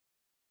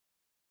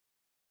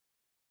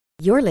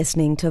You're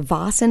listening to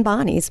Voss and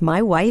Bonnie's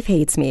My Wife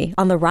Hates Me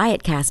on the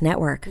Riotcast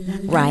Network.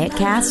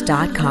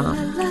 Riotcast.com.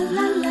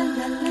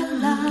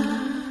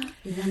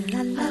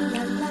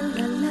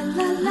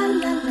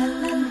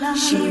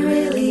 She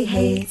really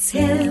hates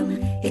him,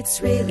 it's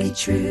really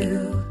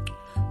true.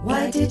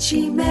 Why did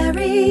she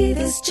marry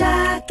this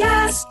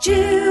jackass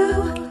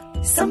Jew?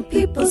 Some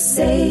people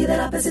say that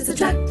opposites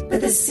attract, but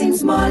this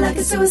seems more like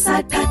a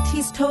suicide pact.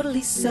 He's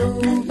totally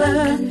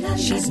sober,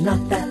 she's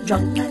not that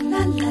drunk.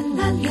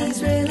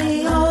 He's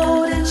really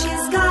old and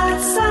she's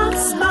got some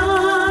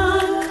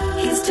spunk.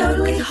 He's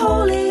totally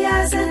holy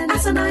as an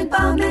asinine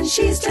bomb, and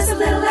she's just a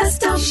little less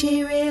dumb.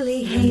 She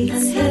really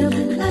hates him,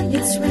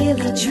 it's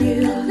really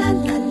true.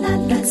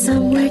 But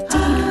somewhere deep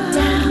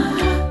down,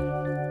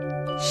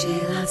 she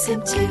loves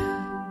him too.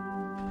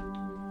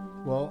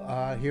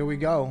 Well, here we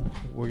go.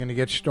 We're going to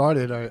get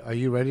started. Are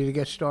you ready to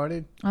get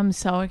started? I'm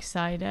so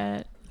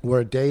excited.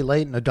 We're a day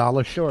late and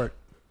 $1 short.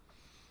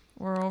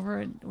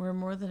 We're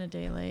more than a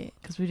day late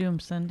because we do them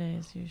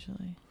Sundays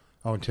usually.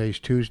 Oh, and today's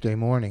Tuesday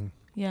morning.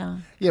 Yeah.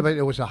 Yeah, but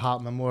it was a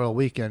hot Memorial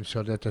weekend,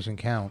 so that doesn't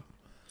count.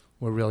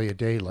 We're really a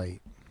day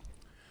late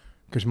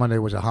because Monday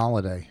was a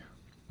holiday,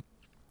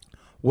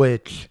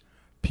 which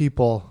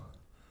people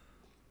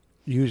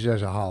use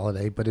as a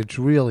holiday, but it's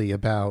really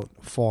about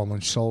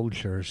fallen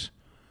soldiers.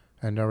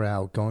 And they're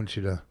out going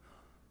to the,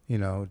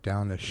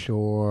 down the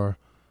shore,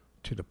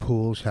 to the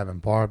pools, having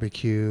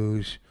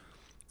barbecues.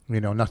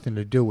 Nothing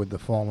to do with the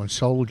fallen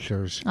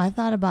soldiers. I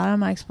thought about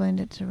him. I explained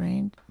it to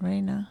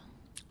Raina.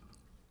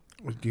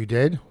 You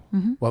did?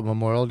 Mm-hmm. What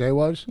Memorial Day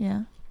was?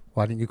 Yeah.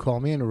 Why didn't you call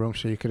me in the room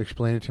so you could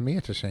explain it to me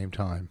at the same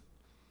time?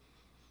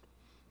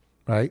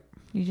 Right?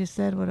 You just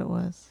said what it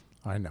was.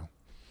 I know.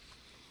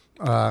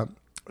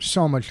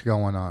 So much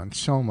going on.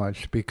 So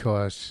much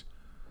because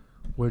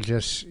we're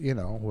just,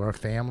 we're a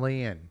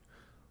family and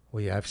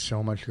we have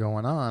so much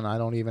going on. I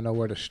don't even know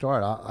where to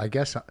start. I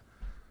guess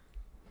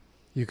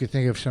you could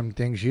think of some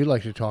things you'd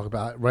like to talk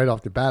about. Right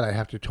off the bat, I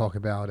have to talk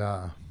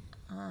about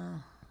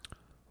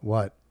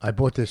what? I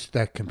bought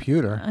that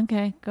computer.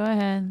 Okay, go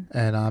ahead.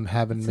 And I'm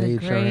having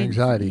major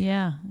anxiety.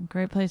 Yeah,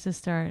 great place to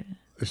start.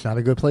 It's not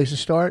a good place to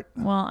start?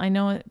 Well, I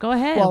know it. Go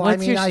ahead. Well,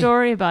 What's your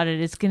story about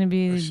it? It's going to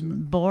be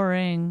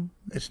boring.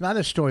 It's not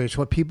a story. It's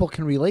what people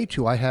can relate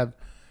to.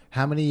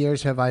 How many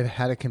years have I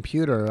had a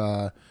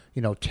computer?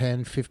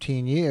 10,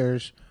 15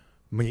 years.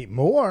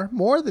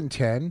 More than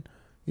 10.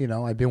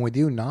 I've been with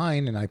you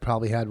 9, and I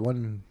probably had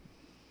one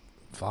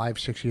 5,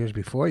 6 years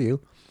before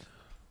you.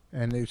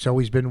 And it's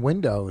always been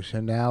Windows.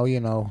 And now,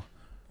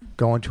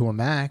 going to a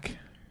Mac,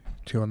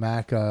 to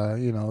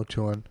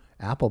an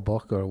Apple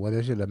Book, or what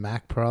is it, a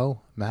Mac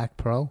Pro?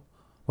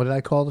 What did I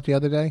call it the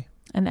other day?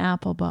 An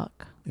Apple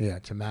Book. Yeah,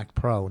 it's a Mac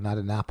Pro, not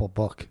an Apple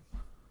Book.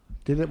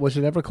 Was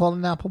it ever called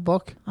an Apple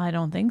Book? I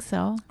don't think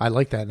so. I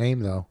like that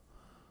name, though.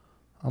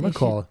 I'm going to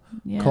call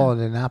it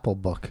an Apple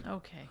Book.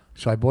 Okay.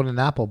 So I bought an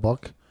Apple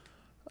Book.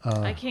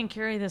 I can't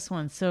carry this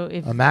one. So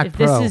if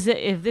Pro.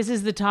 this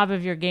is the top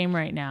of your game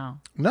right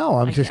now. No,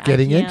 I'm just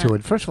getting into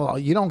it. First of all,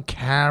 you don't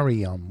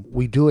carry them.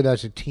 We do it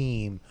as a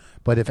team.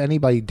 But if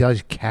anybody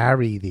does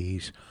carry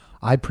these,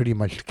 I pretty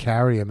much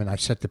carry them, and I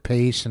set the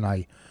pace, and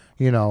I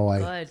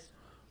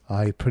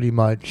pretty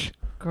much.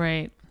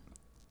 Great.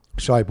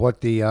 So I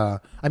bought I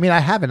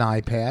have an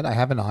iPad. I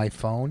have an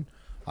iPhone.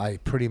 I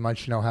pretty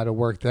much know how to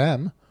work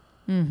them,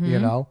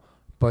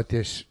 But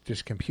this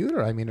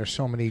computer, there's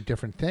so many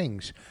different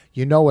things.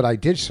 You know what I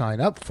did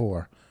sign up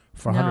for?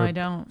 No, I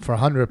don't. For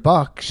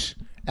 $100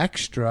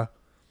 extra,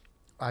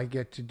 I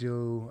get to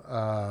do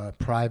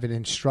private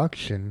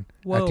instruction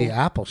at the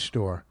Apple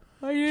Store.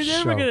 Oh, you're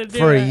never going to do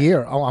for that. a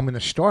year. Oh, I'm going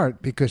to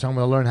start because I'm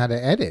going to learn how to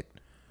edit.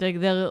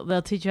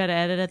 They'll teach you how to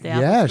edit at the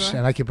Apple Store? Yes,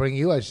 and I can bring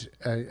you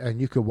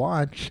and you could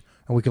watch,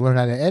 and we can learn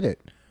how to edit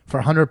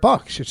for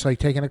 $100. It's like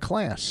taking a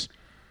class.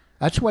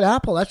 That's what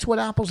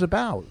Apple's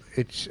about.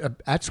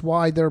 That's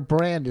why their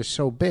brand is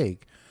so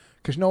big,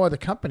 because no other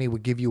company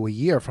would give you a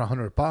year for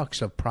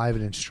 $100 of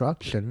private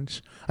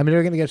instructions.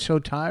 They're going to get so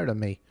tired of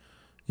me.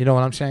 You know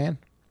what I'm saying?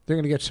 They're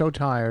going to get so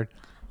tired.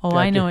 Oh,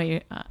 I know what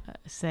you're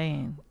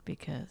saying,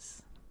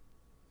 because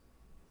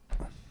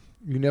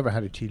you never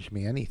had to teach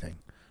me anything.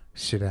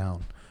 Sit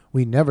down.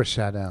 We never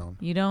sat down.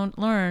 You don't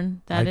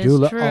learn. That is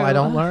true. Oh, I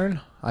don't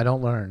learn? I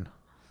don't learn.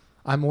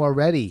 I'm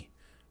already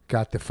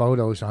got the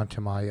photos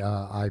onto my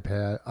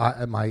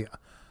iPad,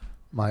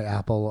 my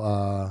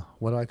Apple,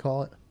 what do I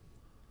call it?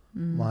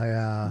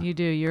 You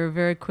do. You're a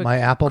very quick, my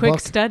Apple quick book?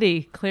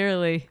 study,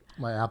 clearly.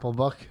 My Apple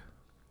Book.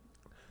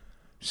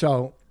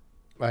 So,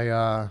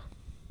 I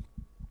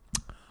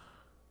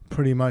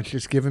pretty much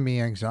it's giving me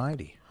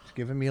anxiety. It's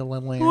giving me a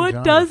little anxiety.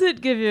 What does it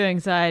give you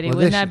anxiety? Well,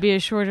 Wouldn't that be a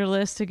shorter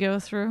list to go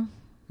through?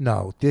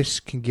 No,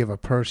 this can give a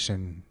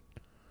person,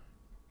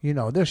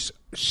 there's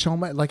so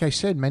much, like I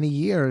said, many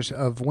years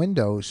of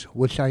Windows,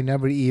 which I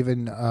never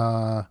even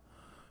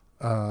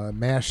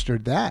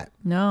mastered that.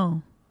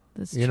 No,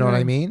 that's true. You know what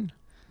I mean?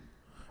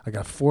 I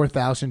got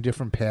 4,000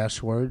 different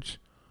passwords.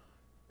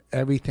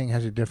 Everything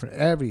has a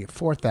different,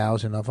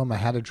 4,000 of them. I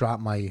had to drop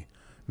my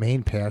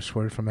main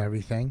password from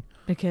everything.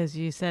 Because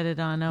you said it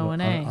on O&A.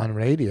 On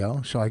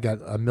radio. So I got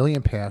a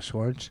million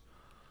passwords.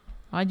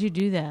 Why'd you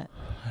do that?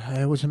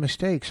 It was a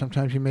mistake.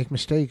 Sometimes you make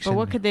mistakes. But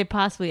what could they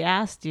possibly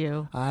ask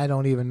you? I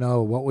don't even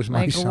know. What was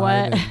my Like sign?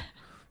 what? And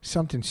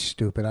something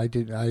stupid.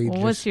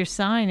 What's your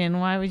sign and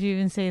why would you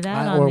even say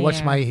that on or the what's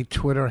air? my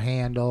Twitter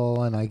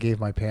handle? And I gave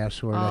my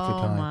password at the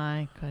time. Oh,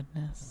 my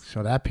goodness.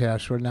 So that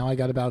password, now I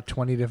got about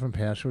 20 different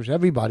passwords.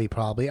 Everybody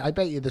probably. I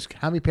bet you this.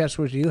 How many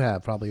passwords do you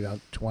have? Probably about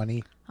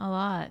 20. A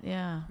lot,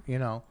 yeah. You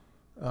know,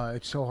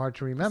 it's so hard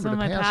to remember Some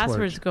the of my passwords.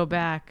 passwords go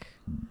back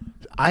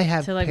I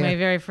have to like my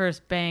very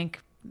first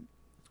bank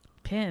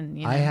pin.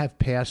 You know? I have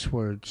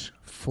passwords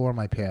for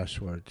my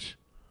passwords.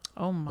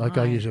 Oh, my. Like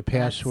I'll use a That's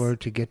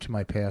password to get to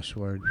my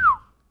password.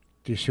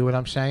 Do you see what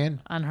I'm saying?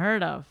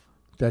 unheard of.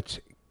 That's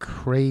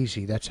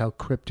crazy. That's how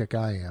cryptic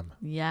I am.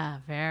 Yeah,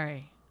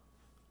 very.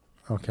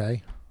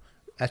 Okay?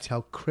 That's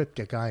how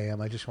cryptic I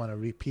am. I just want to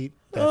repeat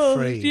that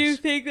phrase. Do you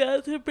think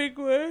that's a big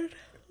word?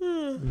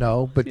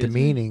 No, but the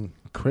meaning,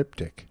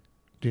 cryptic.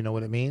 Do you know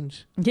what it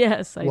means?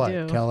 Yes, I What?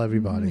 do. Tell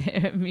everybody.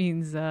 It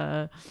means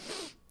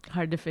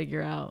hard to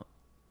figure out.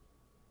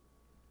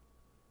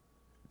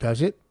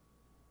 Does it?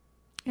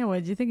 Yeah, what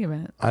did you think of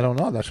it? I don't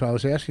know. That's why I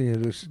was asking you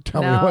to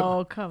tell me No,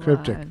 what come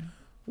cryptic. on.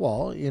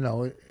 Well,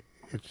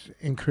 it's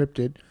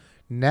encrypted.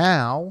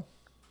 Now,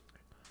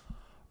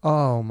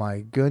 oh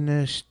my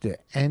goodness, the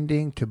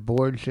ending to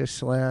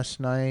Borges last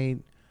night.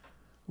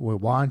 We're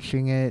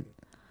watching it.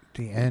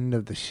 The end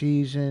of the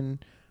season.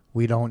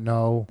 We don't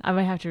know I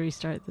might have to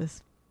restart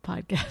this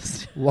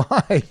podcast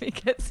why.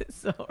 because it's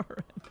so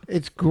horrendous.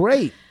 It's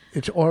great.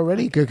 It's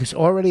already good because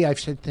already I've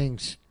said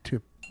things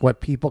to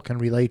what people can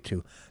relate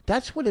to.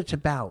 That's what it's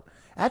about.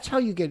 That's how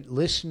you get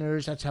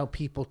listeners. That's how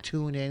people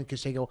tune in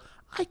because they go,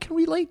 I can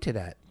relate to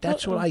that.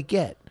 That's what I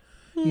get.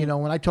 You know,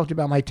 when I talked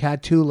about my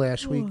tattoo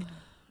last week,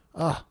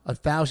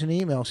 1,000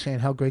 emails saying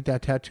how great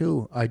that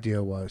tattoo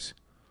idea was,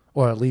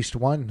 or at least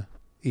one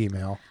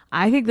email.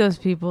 I think those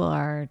people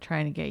are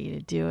trying to get you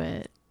to do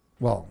it.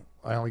 Well,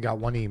 I only got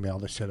one email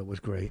that said it was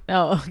great.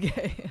 Oh,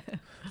 okay.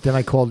 Then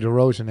I called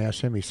DeRosa and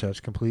asked him. He said it's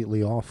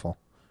completely awful.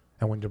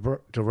 And when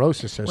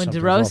DeRosa says When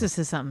something's DeRosa awful,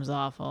 says something's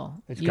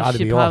awful, It's you gotta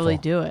should be probably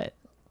awful. do it.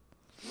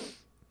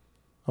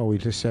 oh, we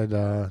just said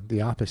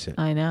the opposite.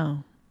 I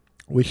know.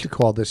 We should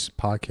call this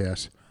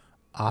podcast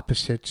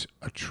Opposites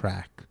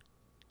Attract.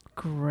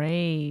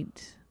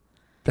 Great.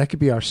 That could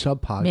be our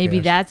sub podcast. Maybe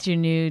that's your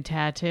new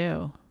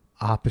tattoo.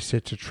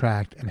 Opposites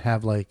Attract and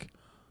have like.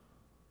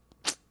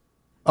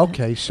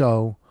 Okay,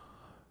 so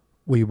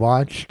we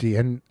watched the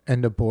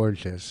end of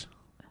Borges,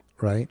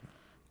 right?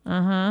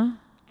 Uh-huh.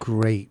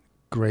 Great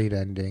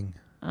ending.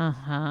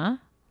 Uh-huh.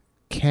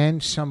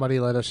 Can somebody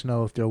let us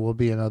know if there will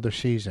be another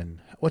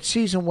season? What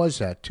season was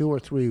that? 2 or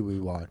 3 we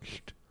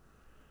watched?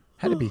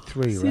 Had to be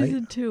 3, right?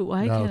 Season 2.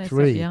 Why No, can't I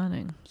 3. stop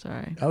yawning?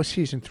 Sorry. That was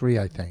season 3,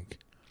 I think.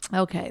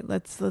 Okay,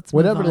 let's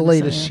Whatever move the on to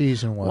latest something.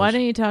 season was. Why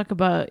don't you talk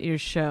about your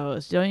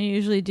shows? Don't you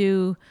usually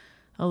do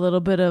a little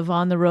bit of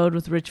On the Road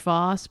with Rich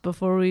Voss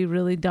before we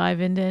really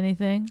dive into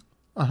anything?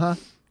 Uh-huh.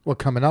 Well,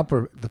 coming up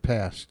or the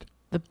past?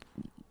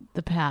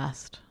 The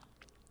past.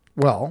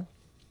 Well,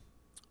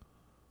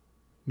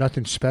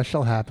 nothing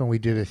special happened. We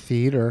did a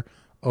theater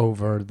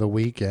over the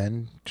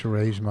weekend to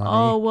raise money.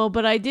 Oh, well,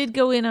 but I did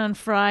go in on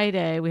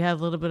Friday. We had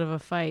a little bit of a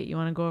fight. You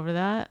want to go over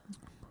that?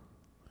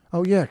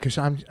 Oh, yeah, because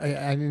I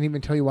didn't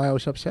even tell you why I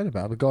was upset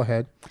about it, but go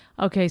ahead.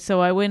 Okay, so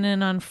I went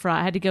in on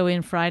Friday. I had to go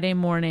in Friday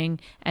morning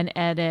and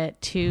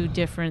edit 2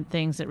 different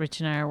things that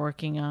Rich and I are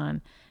working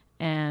on.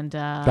 And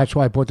That's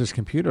why I bought this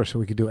computer, so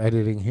we could do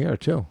editing here,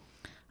 too.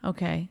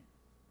 okay.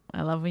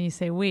 I love when you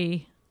say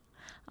we.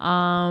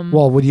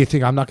 Well, what do you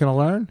think? I'm not going to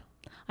learn?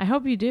 I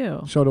hope you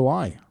do. So do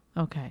I.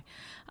 Okay.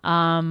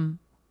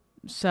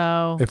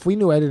 So If we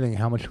knew editing,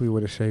 how much we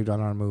would have saved on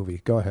our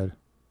movie. Go ahead.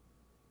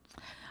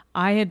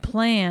 I had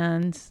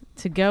planned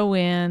to go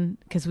in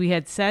because we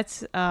had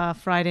sets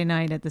Friday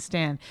night at the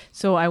stand.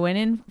 So I went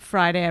in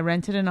Friday. I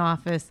rented an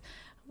office,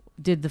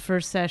 did the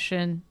first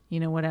session,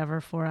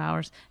 4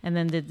 hours, and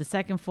then did the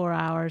second 4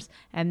 hours.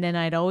 And then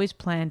I'd always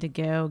planned to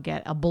go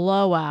get a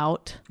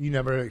blowout. You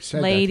never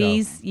said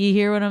Ladies, you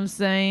hear what I'm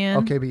saying? that,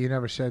 though. Okay, but you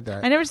never said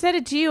that. I never said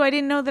it to you. I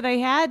didn't know that I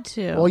had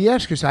to. Well,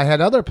 yes, because I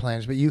had other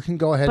plans, but you can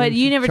go ahead but and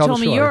you never tell the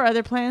told me story. your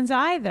other plans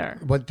either.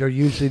 But they're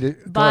usually... go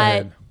But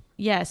ahead.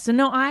 yes, so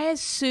no, I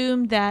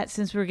assumed that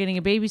since we were getting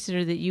a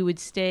babysitter that you would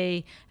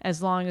stay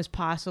as long as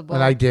possible.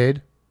 And I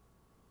did.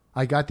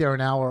 I got there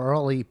an hour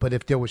early, but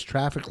if there was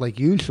traffic like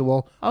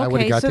usual, I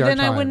would have Okay, got so there then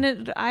on I time.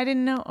 wouldn't. I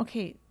didn't know.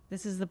 Okay,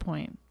 this is the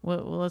point.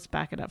 Well, let's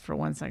back it up for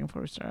 1 second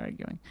before we start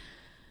arguing.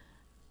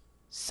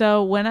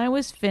 So when I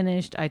was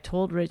finished, I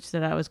told Rich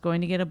that I was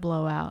going to get a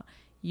blowout.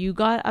 You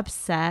got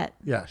upset.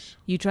 Yes.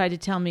 You tried to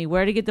tell me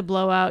where to get the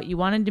blowout. You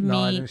wanted to No,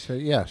 I meet. didn't say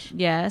yes.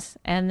 Yes,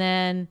 and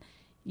then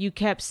you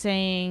kept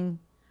saying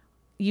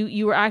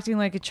you were acting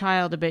like a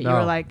child a bit. You No.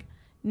 were like,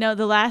 no.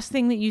 The last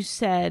thing that you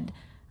said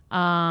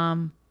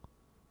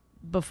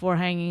before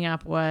hanging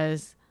up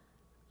was,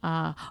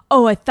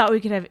 "Oh, I thought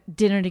we could have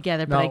dinner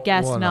together, but I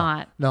guess well,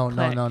 not." No,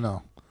 Click.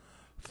 no.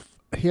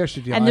 here's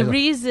the deal. And the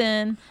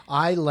reason,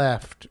 I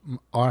left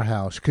our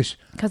house because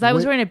I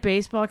was wearing a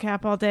baseball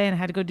cap all day and I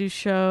had to go do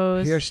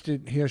shows. Here's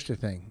the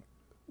thing.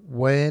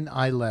 When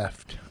I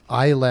left.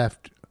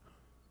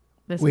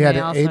 This we may had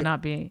also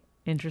not be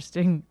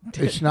interesting.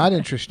 It's not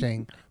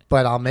interesting,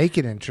 but I'll make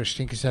it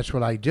interesting because that's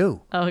what I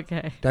do.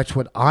 Okay. That's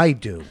what I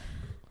do.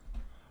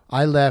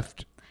 I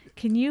left.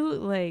 Can you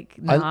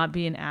not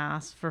be an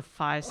ass for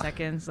 5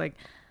 seconds?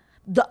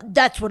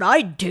 That's what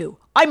I do.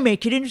 I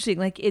make it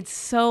interesting. It's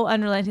so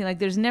unrelenting.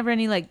 There's never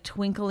any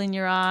twinkle in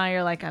your eye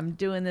or I'm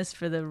doing this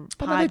for the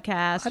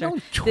podcast. I don't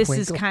this twinkle.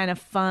 is kind of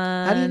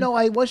fun. How do you know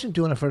I wasn't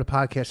doing it for the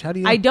podcast? How do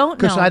you? I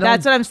don't know.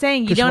 That's what I'm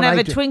saying. You don't have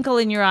a twinkle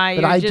in your eye.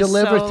 But You're I just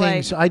deliver so,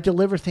 things. I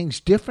deliver things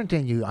different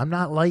than you. I'm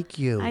not like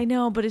you. I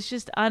know, but it's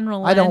just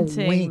unrelenting. I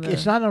don't wink.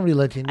 It's not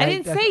unrelenting. I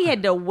didn't say you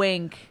had to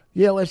wink.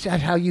 Yeah, well,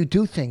 that's how you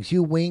do things.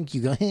 You wink.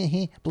 You go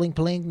blink,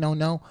 blink.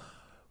 No.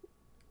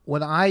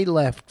 When I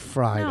left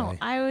Friday. No,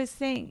 I was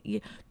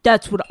saying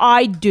that's what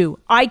I do.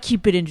 I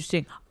keep it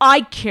interesting.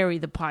 I carry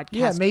the podcast.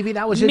 Yeah, maybe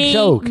that was a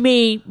joke.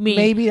 Me.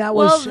 Maybe that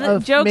was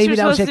maybe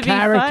that was a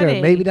character.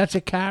 Maybe that's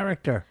a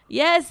character.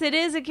 Yes, it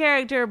is a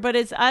character, but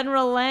it's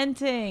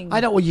unrelenting. I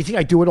don't. Well, you think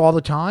I do it all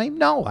the time?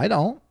 No, I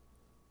don't.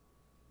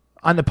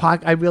 On the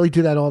podcast, I really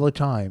do that all the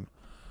time.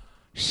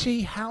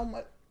 See how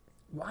much?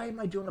 Why am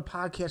I doing a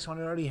podcast when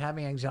I'm already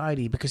having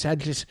anxiety? Because that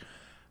just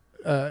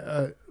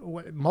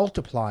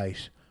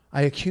multiplies.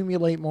 I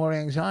accumulate more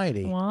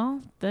anxiety.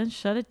 Well, then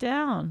shut it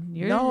down.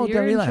 You're then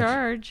in relax.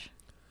 charge.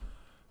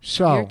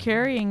 So you're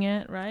carrying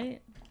it,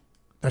 right?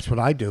 That's what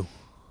I do.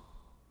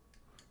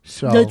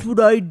 So that's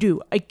what I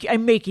do. I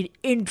make it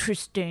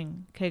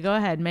interesting. Okay, go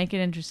ahead. Make it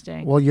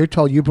interesting. Well, you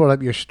brought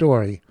up your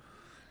story.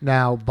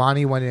 Now,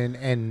 Bonnie went in,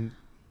 and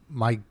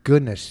my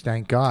goodness,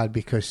 thank God,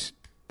 because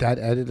that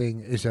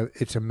editing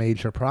it's a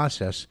major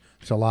process.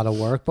 It's a lot of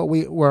work, but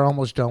we're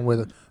almost done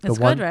with the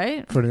one, good,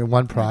 right? For the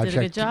one project.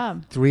 You did a good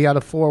job. 3 out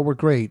of 4 were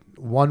great.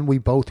 One we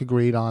both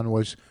agreed on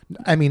was,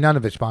 none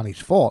of it's Bonnie's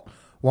fault.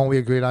 One we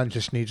agreed on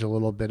just needs a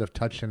little bit of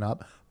touching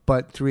up,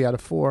 but 3 out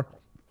of 4,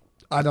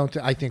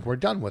 I think we're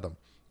done with them.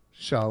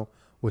 So,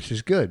 which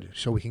is good.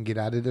 So we can get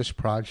out of this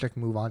project,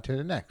 move on to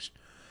the next.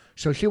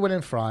 So she went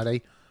in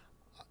Friday.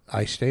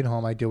 I stayed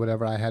home. I did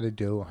whatever I had to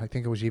do. I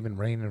think it was even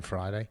raining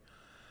Friday.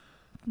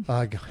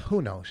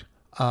 Who knows?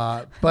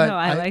 But no,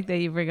 I like that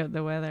you bring up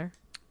the weather.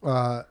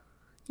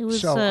 It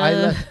was, so I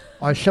left.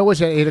 Our show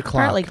was at 8:00.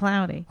 Partly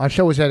cloudy. Our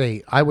show was at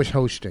 8. I was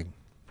hosting.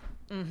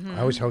 Mm-hmm.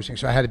 I was hosting,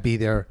 so I had to be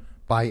there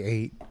by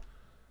 8.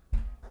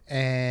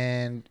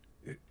 And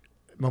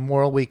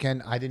Memorial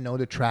Weekend, I didn't know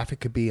the traffic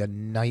could be a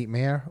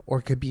nightmare or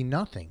it could be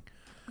nothing.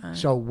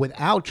 So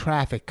without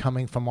traffic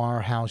coming from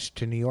our house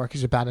to New York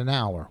is about an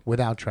hour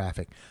without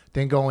traffic.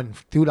 Then going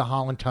through the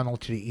Holland Tunnel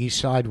to the east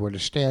side where the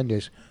stand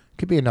is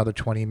could be another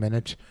 20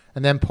 minutes.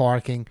 And then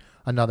parking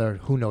another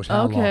who knows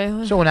how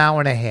long. So an hour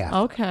and a half.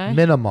 Okay.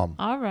 Minimum.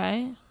 All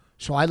right.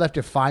 So I left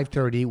at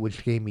 5:30,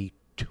 which gave me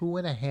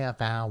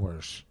 2.5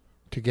 hours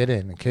to get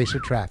in case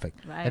of traffic.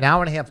 Right. An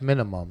hour and a half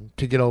minimum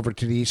to get over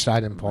to the east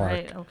side and park.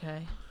 Right,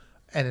 okay.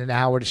 And an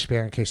hour to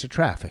spare in case of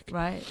traffic.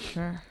 Right,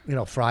 sure.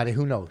 Friday,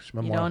 who knows?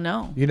 You don't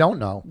know. You don't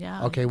know?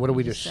 Yeah. Okay, what do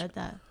we just said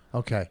that.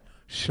 Okay,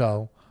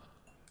 so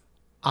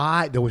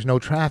there was no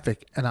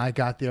traffic, and I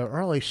got there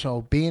early.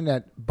 So being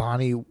that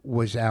Bonnie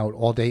was out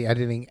all day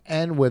editing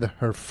and with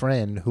her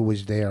friend who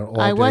was there all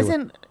day. I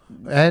wasn't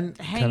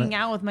hanging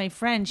out with my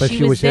friend.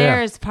 She was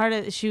there as part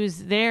of. She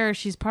was there.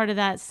 She's part of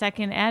that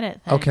second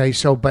edit thing. Okay,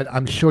 but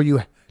I'm sure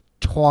you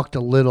talked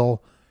a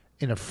little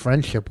in a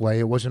friendship way.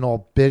 It wasn't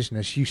all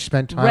business. You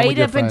spent time with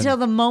your friend. Right up until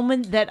the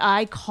moment that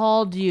I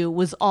called you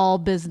was all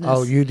business.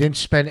 Oh, you didn't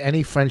spend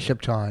any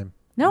friendship time.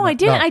 No, I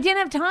didn't. No. I didn't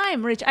have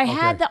time, Rich. I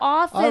had the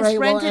office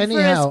rented for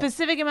a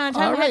specific amount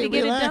of time. I had to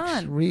get it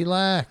done.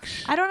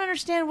 Relax. I don't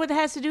understand what it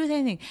has to do with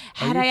anything.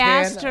 Had I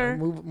asked her...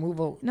 Move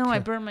over. No, I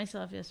burned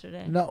myself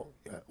yesterday. No.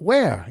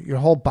 Where? Your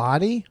whole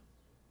body?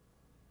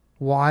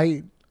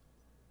 Why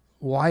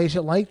is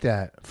it like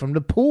that? From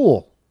the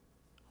pool.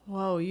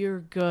 Whoa,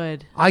 you're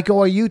good. I go,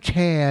 are you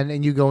tan?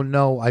 And you go,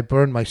 no, I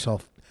burned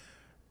myself.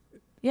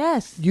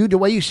 Yes. The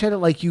way you said it,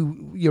 like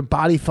your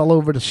body fell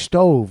over the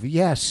stove.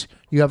 Yes,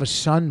 you have a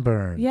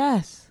sunburn.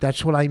 Yes.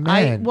 That's what I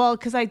meant.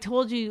 Because I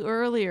told you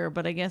earlier,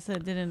 but I guess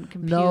that didn't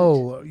compute.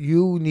 No,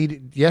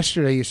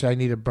 yesterday you said I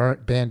need a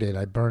Band-Aid.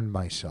 I burned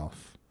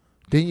myself.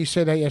 Didn't you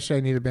say that yesterday?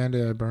 I need a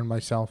Band-Aid. I burned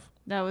myself.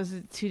 That was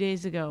 2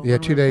 days ago. Yeah,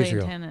 2 days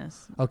ago.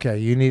 Tennis. Okay,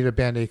 you need a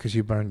Band-Aid because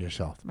you burned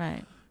yourself.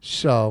 Right.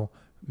 So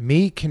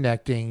me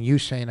connecting, you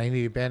saying I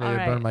need a Band-Aid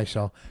to burn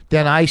myself.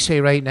 Then I say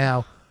right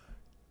now,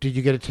 did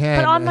you get a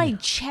tan? But on my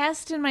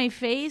chest and my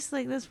face?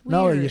 Like, that's weird.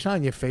 No, it's not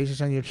on your face. It's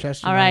on your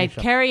chest. All right,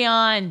 carry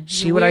on.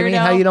 See what I mean?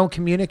 How you don't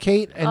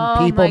communicate?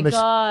 And people my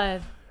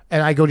God.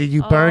 And I go, did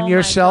you burn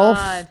yourself?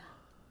 God.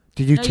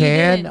 Did you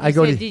tan? I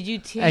go, did you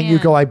tan? And you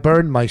go, I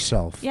burned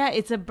myself. Yeah,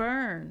 it's a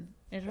burn.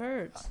 It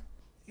hurts.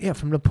 Yeah,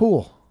 from the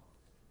pool.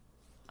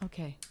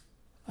 Okay.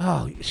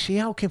 Oh, see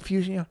how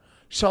confusing you are?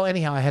 So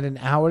anyhow, I had an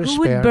hour to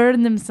Who spare. would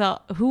burn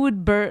themselves? Who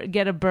would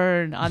get a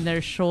burn on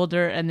their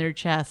shoulder and their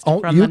chest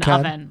Oh, from you an can.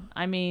 oven?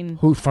 I mean,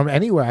 Who from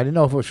anywhere? I didn't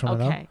know if it was from an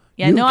oven. okay.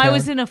 Yeah, You no, I can.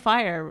 was in a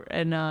fire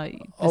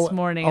this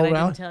morning, and I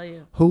really? didn't tell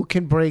you. Who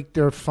can break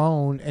their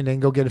phone and then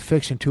go get it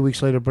fixed, and 2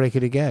 weeks later break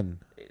it again?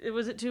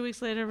 Was it 2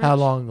 weeks later? Rich? How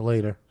long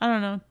later? I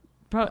don't know.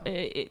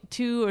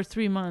 2 or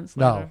 3 months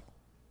No, later.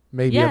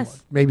 maybe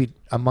Yes. maybe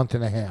a month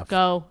and a half.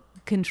 Go.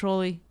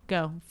 Controlly.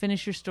 Go.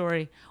 Finish your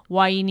story.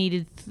 Why you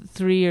needed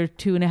 3 or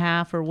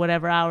 2.5 or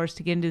whatever hours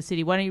to get into the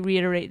city. Why don't you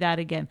reiterate that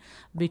again?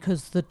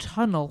 Because the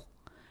tunnel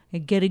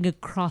and getting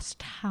across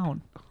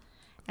town.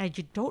 And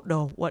you don't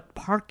know what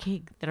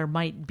parking there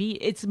might be.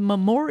 It's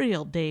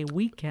Memorial Day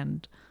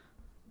weekend.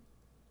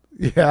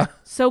 Yeah.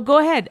 So go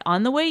ahead.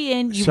 On the way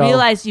in, you So,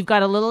 realize you've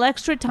got a little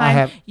extra time.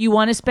 have- You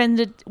want to spend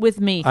it with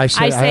me. I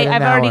say I had an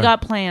I've already hour.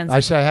 got plans. I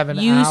say I have an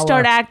you hour.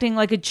 start acting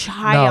like a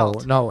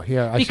child. No,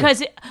 here. I said-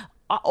 Because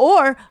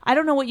or I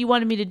don't know what you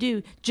wanted me to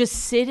do. Just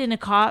sit in a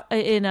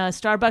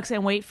Starbucks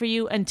and wait for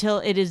you until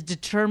it is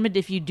determined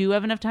if you do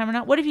have enough time or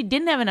not. What if you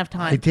didn't have enough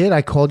time? I did.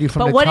 I called you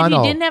from But the what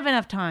tunnel. if you didn't have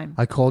enough time?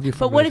 I called you from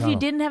But what the if you tunnel.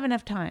 didn't have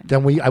enough time?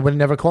 Then I would have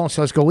never called.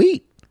 So let's go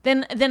eat.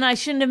 Then I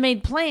shouldn't have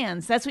made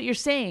plans. That's what you're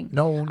saying.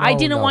 No, I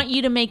didn't no. want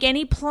you to make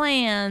any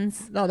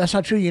plans. No, that's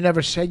not true. You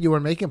never said you were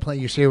making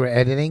plans. You say you were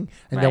editing,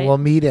 and then Right. we'll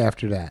meet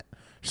after that.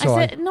 So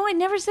I said no. I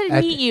never said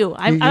at meet the- you.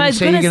 I didn't was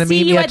say going you're to gonna see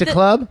meet you me at the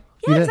club.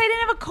 You Yes, I didn't- didn't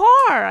have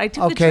a car. I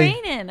took the Okay.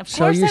 train in. Of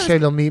So course, you I was.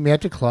 said they'll meet me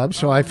at the club.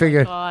 So I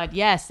figured. God,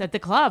 yes, at the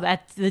club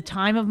at the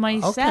time of my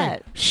Okay.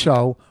 set.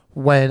 So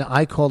when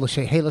I called to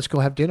say, "Hey, let's go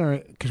have dinner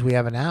because we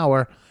have an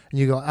hour," and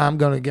you go, "I'm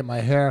going to get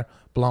my hair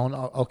blown."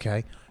 Oh,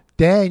 okay.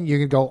 Then you're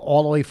going to go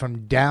all the way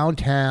from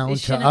downtown It to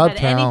shouldn't have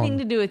had uptown. anything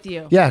to do with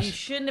you. Yes. You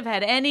shouldn't have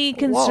had any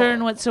concern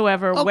Well,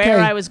 whatsoever Okay. where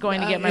I was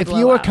going to get my If blowout.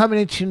 you were coming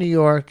into New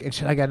York and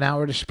said, "I got an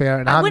hour to spare,"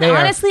 and I'm there,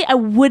 honestly, I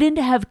wouldn't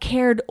have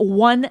cared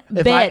one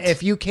bit.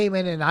 if you came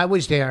in and I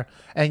was there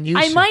and you,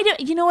 I said- might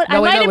have, you know what? No, I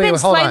wait, might no, have wait, been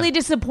wait, hold on. slightly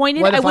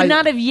disappointed. What I if would I-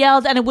 not have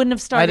yelled, and I wouldn't have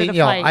I started didn't a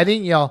yell. fight. I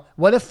didn't yell.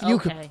 What if you?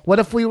 Okay. What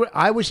if we were?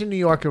 I was in New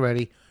York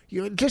already.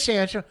 You just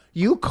answer.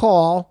 You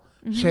call.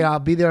 Mm-hmm. Say I'll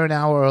be there an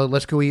hour. Or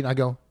let's go eat. And I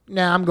go.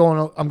 Nah, I'm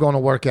going to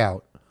work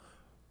out.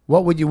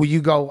 What would you? Would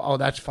you go? Oh,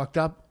 that's fucked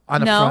up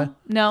on the No, front.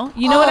 no.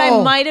 You know what I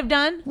Oh. might have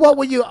done? What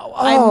would you?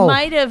 I Oh,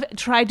 might have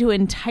tried to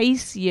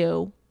entice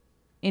you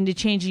into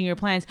changing your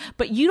plans,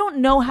 but you don't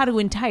know how to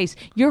entice.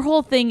 Your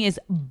whole thing is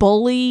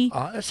bully.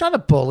 It's not a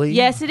bully.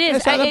 Yes, it is.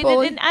 It's not a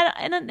bully.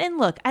 And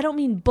look, I don't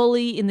mean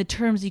bully in the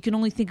terms you can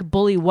only think of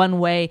bully one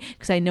way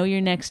because I know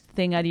your next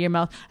thing out of your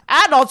mouth.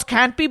 Adults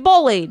can't be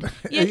bullied.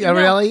 Yeah,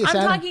 really? Is I'm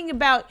that- talking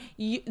about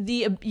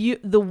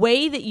the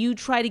way that you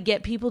try to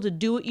get people to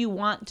do what you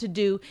want to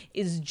do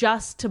is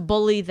just to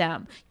bully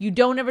them. You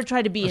don't ever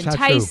try to be That's not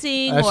true.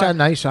 enticing. That's or, not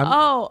nice.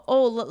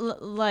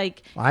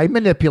 Like I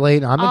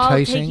manipulate. I'm I'll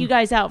enticing. take you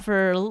guys out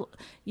for,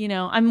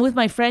 I'm with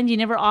my friend. You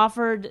never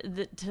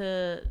offered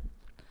to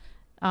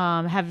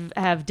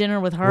have dinner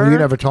with her. Well, you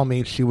never told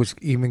me she was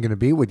even going to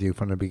be with you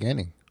from the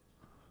beginning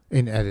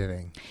in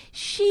editing.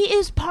 She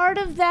is part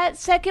of that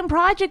second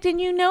project, and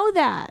you know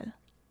that.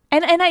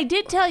 And I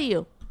did tell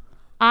you.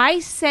 I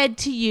said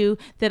to you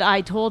that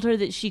I told her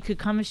that she could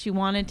come if she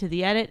wanted to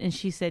the edit, and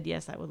she said,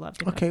 yes, I would love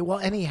to. Okay, well,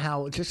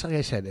 anyhow, just like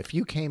I said, if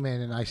you came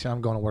in and I said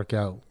I'm going to work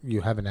out, you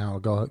have an hour,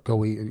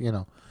 go eat.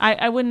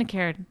 I wouldn't have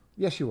cared.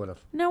 Yes, you would have.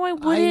 No, I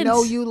wouldn't. I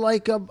know you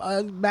like a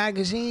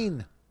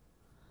magazine.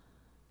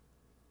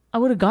 I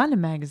would have gotten a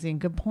magazine.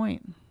 Good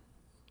point.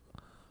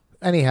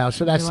 Anyhow,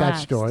 so that's that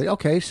Relaxed. story.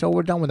 Okay, so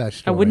we're done with that I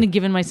story. wouldn't have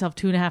given myself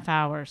 2.5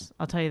 hours.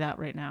 I'll tell you that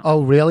right now.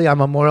 Oh, really? On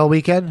Memorial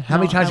Weekend? How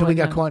many No, times I have we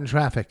got wouldn't. caught in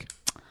traffic?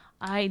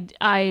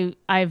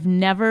 I've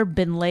never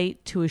been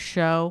late to a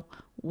show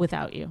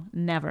without you.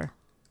 Never.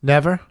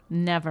 Never?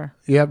 Never.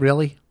 Yeah,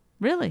 really?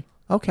 Really.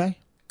 Okay.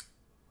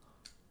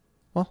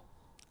 Well,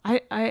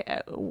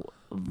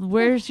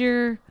 Where's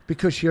your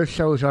because your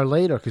shows are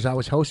later, because I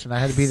was hosting. I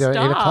had to be there at 8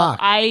 Stop. o'clock.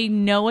 I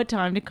know what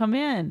time to come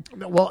in.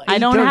 Well, I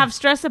don't 8:30. have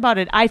stress about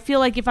it. I feel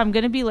like if I'm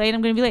going to be late,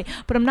 I'm going to be late.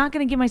 But I'm not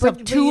going to give myself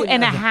But-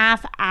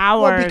 2.5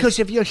 hours. Well, because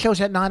if your show's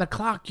at 9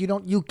 o'clock,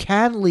 you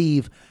can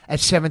leave at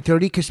 7:30,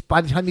 because by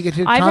the time you get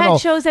to the I've tunnel,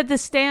 had shows at the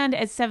stand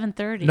at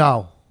 7:30.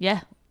 no,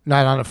 Yeah.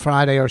 not on a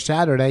Friday or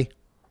Saturday.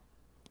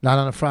 Not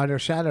on a Friday or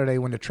Saturday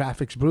when the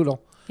traffic's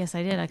brutal. Yes,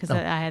 I did. Because I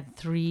had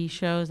 3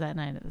 shows that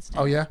night at the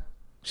stand. Oh yeah,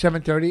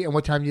 7:30. And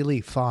what time do you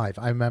leave? 5.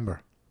 I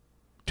remember.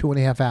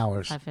 2.5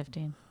 hours.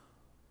 5:15.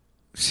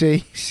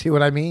 See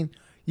what I mean?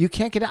 You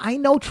can't get. I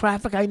know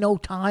traffic. I know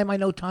time. I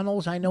know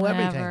tunnels. I know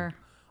everything. Whatever.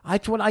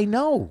 That's what I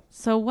know.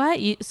 So what?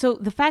 So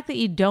the fact that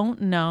you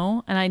don't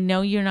know, and I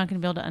know you're not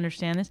going to be able to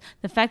understand this,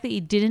 the fact that you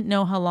didn't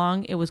know how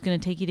long it was going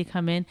to take you to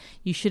come in,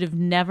 you should have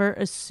never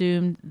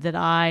assumed that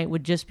I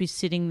would just be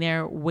sitting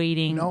there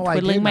waiting, No, I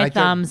twiddling didn't. my I thought-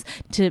 thumbs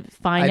to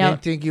find I out.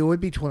 didn't think you would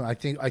be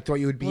 20. I thought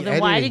you would be Well, then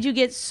editing. why did you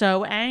get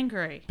so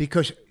angry?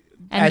 Because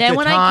And at then the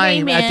when time, I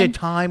came in, at the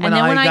time when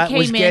and then when I was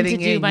came in getting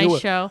to do my you were-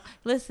 show,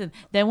 listen.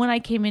 Then when I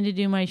came in to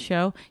do my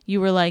show, you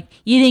were like,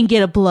 "You didn't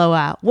get a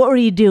blowout. What were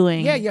you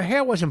doing?" Yeah, your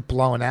hair wasn't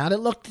blown out. It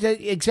looked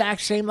the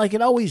exact same like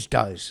it always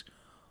does.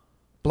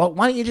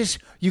 Why don't you just?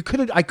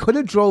 I could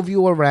have drove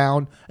you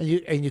around,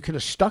 and you could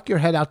have stuck your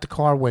head out the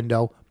car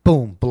window.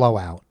 Boom,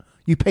 blowout.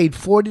 You paid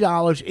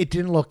 $40. It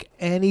didn't look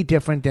any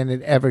different than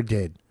it ever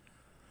did.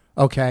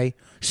 Okay,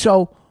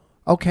 so.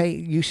 Okay,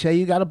 you say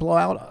you got a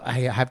blowout. I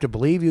have to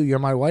believe you. You're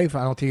my wife.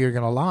 I don't think you're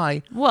going to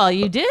lie. Well,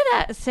 you did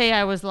say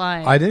I was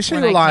lying. I didn't say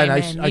you were lying.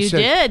 I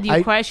said, did.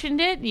 You questioned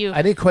it.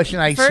 I didn't question.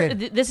 I said,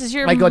 "This is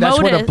your." I go.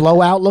 That's what a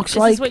blowout looks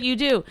like. This is what you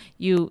do.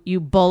 You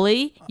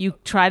bully. You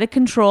try to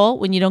control.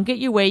 When you don't get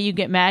your way, you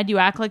get mad. You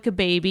act like a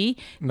baby.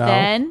 No.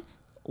 Then,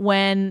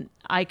 when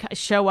I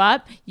show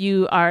up,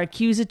 you are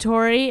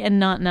accusatory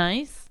and not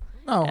nice.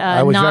 No,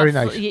 I was very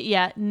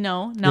nice.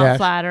 Not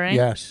flattering.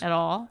 Yes. At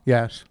all.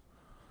 Yes.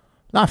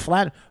 Not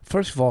flat.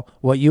 First of all,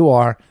 what you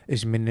are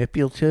is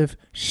manipulative,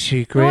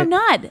 secret. No, I'm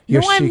not.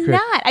 You're I'm secret.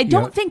 not. I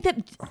don't think that.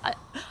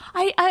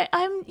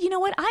 I'm. You know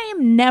what? I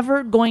am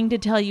never going to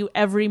tell you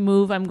every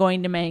move I'm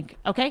going to make.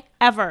 Okay,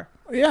 ever.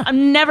 Yeah.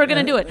 I'm never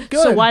going to do it.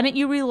 Good. So why don't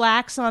you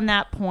relax on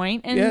that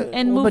point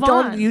and move but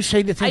on? don't you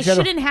say the things I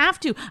shouldn't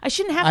have to. I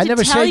shouldn't have to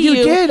never tell said you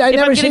did. I if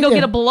never I'm going said to go you.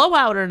 get a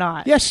blowout or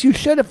not. Yes, you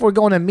should if we're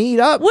going to meet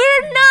up.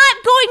 We're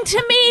not going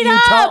to meet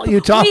up.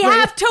 You told we me.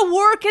 have to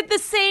work at the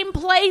same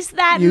place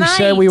that You night.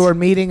 said we were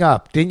meeting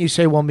up. Didn't you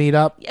say we'll meet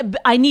up?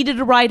 I needed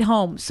a ride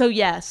home, so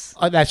yes.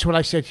 That's what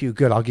I said to you.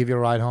 Good, I'll give you a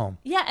ride home.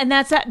 Yeah, and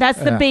that's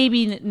the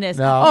babiness.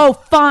 No. Oh,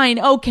 fine,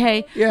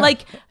 okay. Yeah.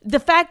 Like the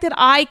fact that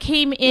I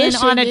came in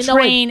Listen, on a you know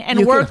what? train and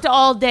You worked could-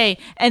 all day,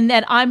 and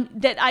that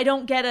I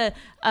don't get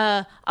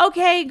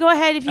okay, go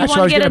ahead if you That's why I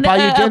want was to gonna get buy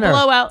you a dinner.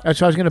 blowout. That's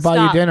why I was going to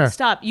buy you dinner.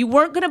 Stop. You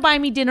weren't going to buy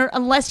me dinner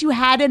unless you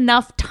had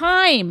enough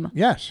time.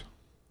 Yes.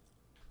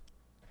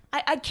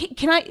 I can't,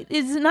 can I?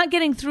 Is it not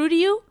getting through to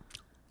you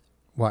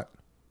What?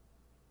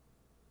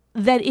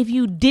 that if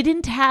you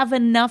didn't have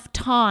enough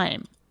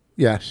time,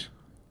 Yes.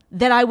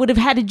 that I would have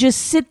had to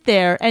just sit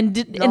there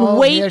and No,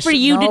 wait yes, for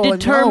you no, to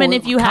determine no.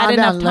 if you Calm had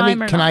down. enough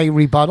time or Can not? I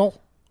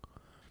rebuttal?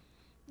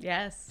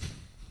 Yes.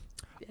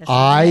 Yes,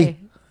 I may.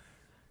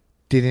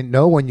 didn't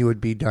know when you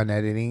would be done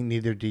editing.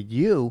 Neither did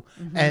you.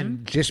 Mm-hmm.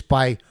 And just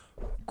by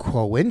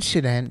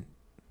coincidence,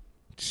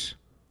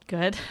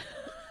 Good.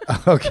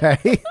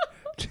 okay,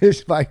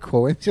 just by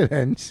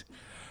coincidence,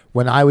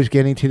 when I was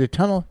getting to the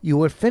tunnel, you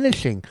were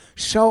finishing.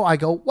 So I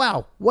go,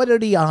 wow, what are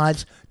the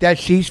odds that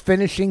she's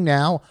finishing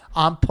now?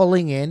 I'm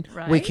pulling in. We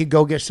Right. could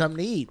go get something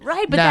to eat.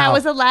 Right, but Now- that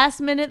was a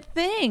last minute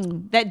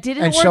thing that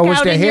didn't And work so was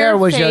out the in hair your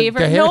was favor.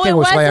 the hair No, thing it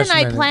was wasn't. last I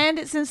minute. planned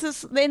it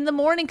since in the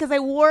morning because I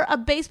wore a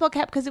baseball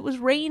cap because it was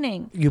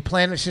raining. You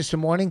planned it since the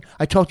morning?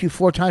 I talked to you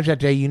 4 times that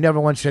day. You never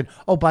once said,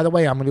 oh, by the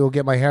way, I'm going to go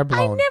get my hair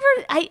blown.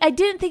 I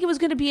didn't think it was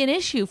going to be an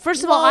issue.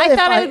 First of all, Well, I if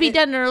thought I I- would be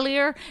done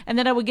earlier and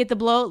then I would get the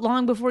blow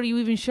long before you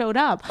even showed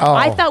up. Oh.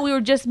 I thought we were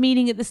just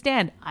meeting at the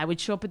stand. I would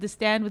show up at the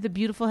stand with a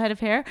beautiful head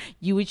of hair.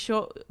 You would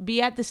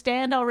be at the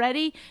stand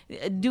already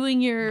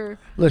doing your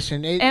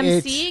Listen,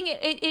 MCing.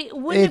 It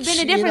wouldn't have it's, been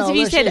a you difference know, if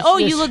you listen, said, "Oh,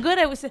 it's- you look good."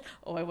 I would say,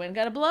 "Oh, I went and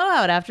got a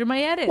blowout after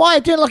my edit." Why?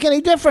 It didn't look any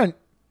different.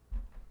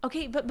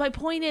 Okay, but my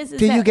point is Did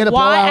that you get a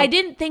why blowout? I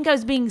didn't think I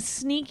was being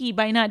sneaky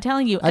by not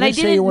telling you, I and I didn't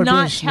say didn't you weren't being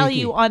not tell sneaky.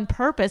 you on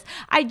purpose.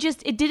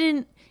 It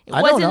didn't. It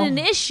I don't wasn't know. an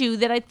issue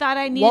that I thought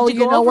I needed Well, to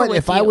go you know over what? with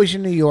If you. I was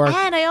in New York,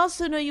 And I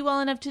also know you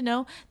well enough to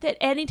know that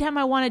anytime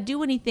I want to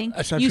do anything,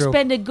 That's not you true.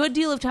 spend a good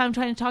deal of time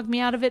trying to talk me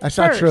out of it that's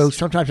first. not true.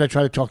 Sometimes I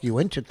try to talk you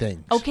into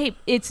things. Okay,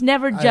 it's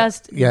never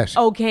just yes.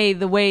 okay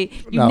the way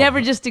you No.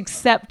 never just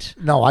accept.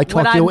 No, I what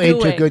talk you I'm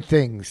into doing. good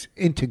things.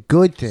 Into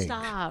good things.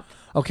 Stop.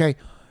 Okay,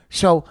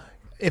 so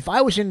if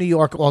I was in New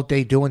York all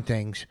day doing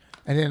things,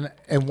 and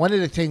one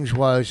of the things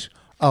was,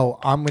 oh,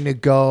 I'm going to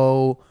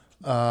go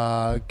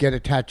get a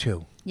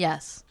tattoo.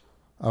 Yes.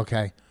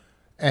 Okay,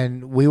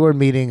 and we were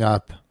meeting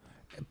up,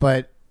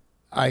 but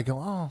I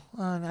go,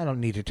 I don't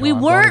need to tell We her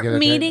I'm going to weren't get a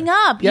meeting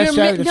tattoo. up. Yes,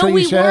 You're that's no, what you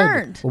we said.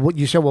 weren't. Well,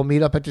 you said we'll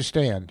meet up at the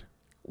stand.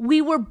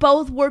 We were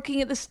both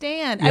working at the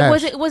stand.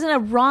 Yes. It wasn't a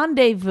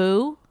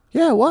rendezvous.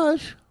 Yeah, it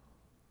was.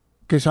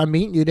 Because I'm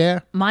meeting you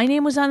there. My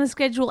name was on the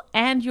schedule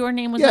and your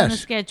name was on the Yes.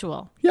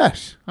 schedule.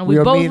 Yes. And we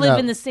were both meeting live up.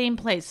 in the same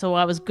place, so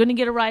I was going to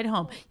get a ride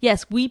home.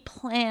 Yes, we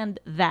planned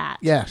that.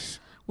 Yes.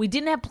 We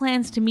didn't have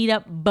plans to meet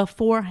up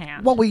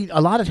beforehand. Well,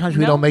 a lot of times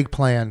we No. don't make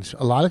plans.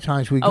 A lot of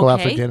times we go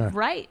out for dinner.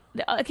 Right.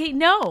 Okay,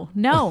 no.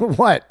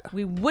 What?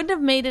 We wouldn't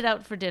have made it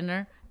out for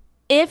dinner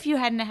if you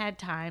hadn't had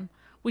time,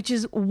 which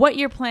is what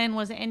your plan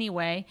was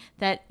anyway,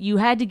 that you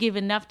had to give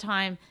enough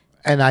time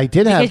And I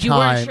did have because you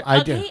weren't time. sure. I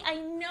Okay, did. I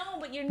know,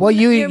 but you're Well,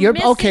 you're you're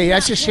missing okay.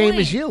 That's that the same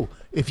point. as you.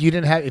 If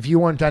you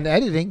weren't done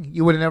editing,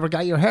 you would have never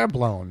got your hair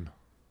blown.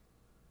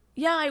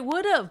 Yeah, I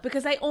would have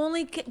because I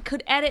only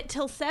could edit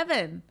till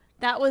 7.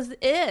 That was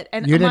it.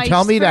 And You didn't my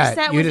tell me first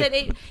that. set You was didn't-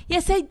 at 8.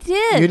 Yes, I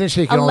did. You didn't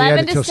say you could only 11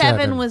 edit to till 7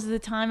 7. was the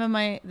time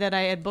of that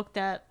I had booked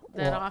that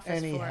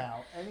office for.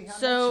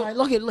 So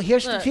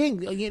Here's the look, thing.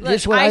 Look,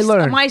 This is what I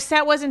learned. My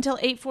set was until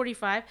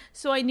 8:45,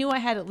 so I knew I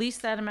had at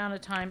least that amount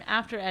of time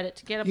after edit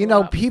to get a You know,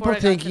 blowout before people I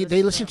got think to the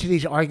they listen studio. to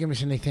these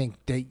arguments and they think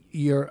that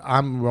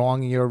I'm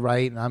wrong and you're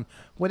right and I'm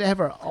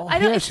whatever. Oh, I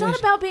don't. here's It's not this.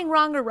 about being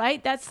wrong or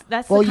right. That's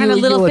Well, the kind of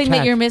you little thing that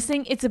attack. you're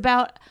missing. It's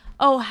about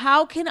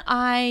how can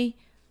I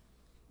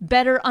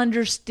better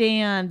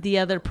understand the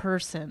other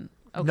person.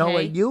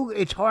 Okay. No,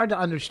 it's hard to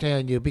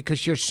understand you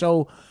because you're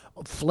so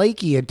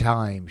flaky at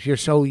times.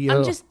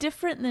 I'm just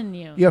different than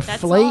you. You're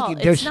That's flaky. all.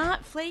 It's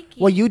not flaky.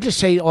 Well, you just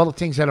say all the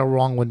things that are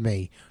wrong with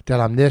me. That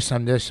I'm this,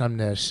 I'm this, I'm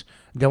this.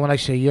 Then when I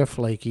say you're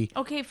flaky,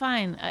 Okay,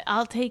 fine.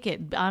 I'll take it.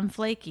 I'm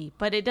flaky,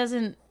 but it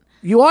doesn't.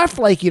 you are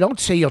flaky. Don't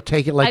say you'll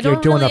take it like I don't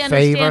you're doing really a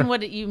favor. understand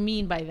what you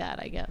mean by that.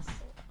 I guess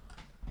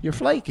You're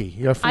flaky.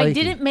 You're flaky. I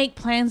didn't make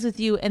plans with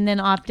you and then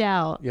opt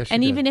out. Yes, you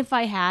and did. even if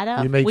I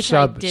had You made which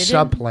I sub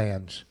didn't.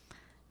 plans.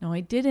 No,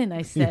 I didn't.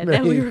 I said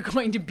that we made- were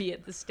going to be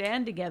at the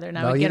stand together, and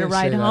I No, would you get a didn't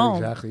ride say that home.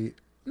 exactly.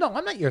 No,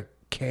 I'm not your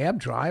cab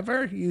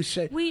driver. You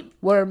say We-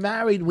 we're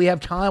married. We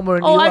have time. We're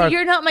in New Oh, York.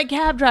 you're not my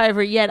cab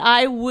driver yet.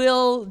 I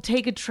will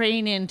take a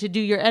train in to do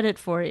your edit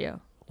for you.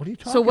 What are you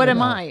talking So what am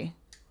about? I?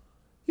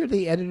 You're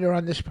the editor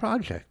on this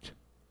project.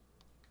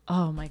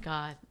 Oh my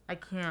God, I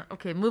can't.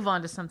 Okay, move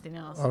on to something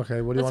else.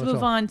 Okay, what do you Let's want to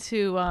move on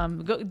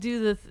to go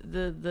do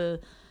the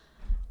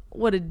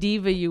what a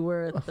diva you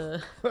were at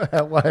the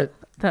At what?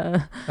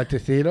 the At the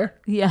theater?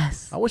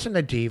 yes. I wasn't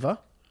a diva.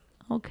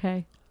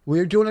 Okay. We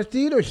were doing a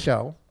theater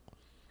show.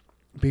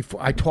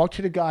 Before I talked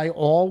to the guy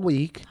all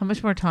week. How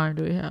much more time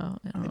do we have?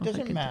 I don't know if I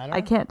doesn't can matter.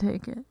 I can't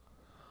take it.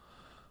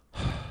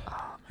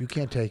 You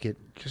can't take it.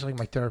 Just like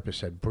my therapist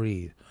said,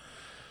 breathe.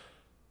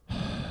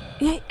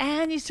 Yeah,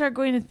 and you start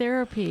going to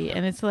therapy,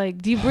 and it's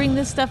like, do you bring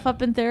this stuff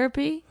up in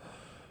therapy?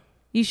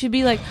 You should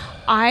be like,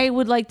 I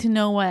would like to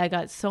know why I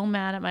got so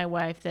mad at my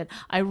wife that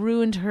I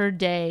ruined her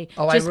day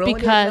Oh, just I ruined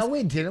because it? No,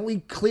 we didn't. We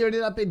cleared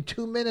it up in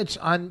 2 minutes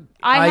on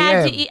I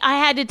had IM. to. I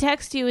had to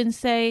text you and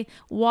say,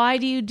 "Why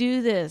do you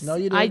do this?" No,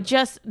 you I didn't.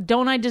 just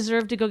don't. I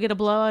deserve to go get a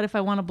blowout if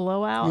I want a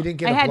blowout. You didn't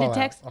get I a had blowout. to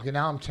text. Okay,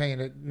 now I'm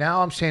saying it.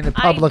 Now I'm saying it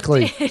I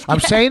publicly. did.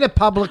 I'm saying it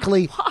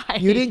publicly. Why?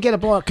 You didn't get a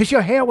blowout because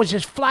your hair was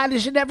as flat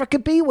as it ever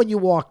could be when you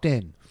walked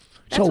in.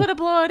 That's what a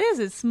blowout is.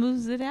 It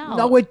smooths it out.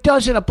 No, it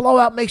doesn't. A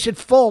blowout makes it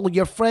full.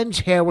 Your friend's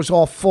hair was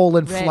all full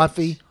and Rich.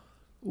 fluffy.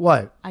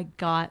 What? I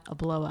got a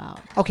blowout.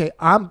 Okay,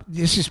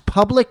 this is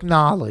public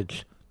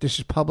knowledge. This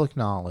is public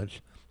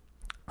knowledge.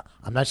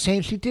 I'm not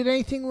saying she did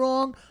anything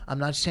wrong. I'm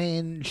not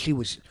saying she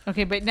was.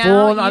 Okay, but Full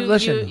now on-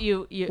 listen.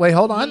 you Wait,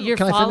 hold on. You're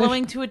Can I finish?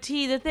 following to a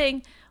T the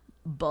thing: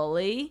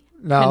 bully,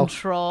 No.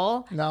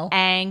 control, No.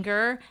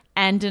 anger,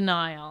 and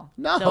denial.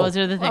 No, those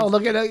are the things. Oh,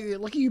 look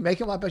at you make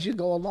them up as you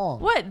go along.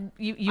 What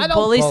you I don't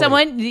bully bully.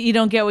 someone? You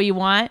don't get what you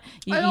want.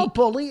 You, I don't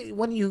bully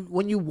when you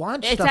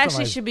want It stuff.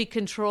 actually in should be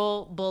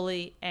control,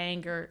 bully,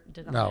 anger,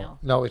 No, denial.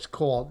 no, it's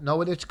called. Know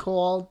what it's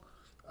called?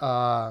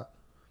 Why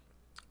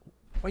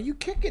are you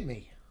kicking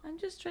me? I'm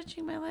just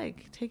stretching my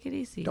leg. Take it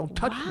easy. Don't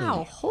touch me.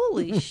 Wow,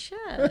 holy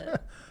shit.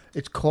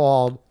 It's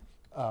called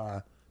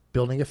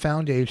building a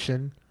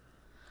foundation,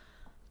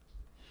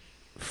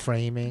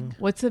 framing.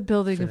 What's a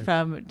building a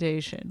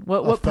foundation?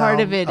 What part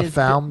of it a is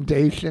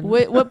foundation?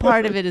 what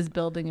part of it is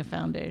building a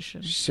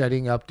foundation?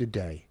 Setting up the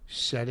day,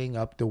 setting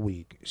up the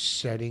week,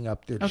 setting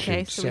up the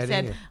Okay, shoot, so we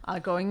setting said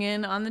it. going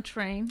in on the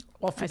train.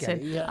 Well, I forget said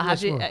it. Yeah, I'll have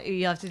let's to, move.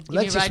 you have to give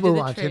Let's me a ride just move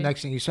to on the to the train.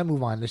 next thing. You said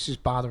move on. This is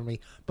bothering me,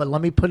 but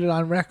let me put it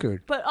on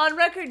record. But on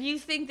record, you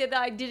think that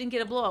I didn't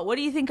get a blowout. What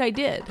do you think I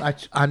did?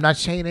 I'm not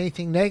saying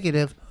anything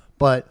negative,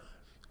 but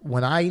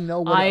when I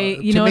know what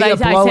You to know me,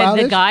 what a I blowout said?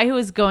 The is- guy who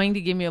was going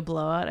to give me a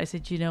blowout, I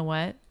said, you know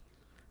what?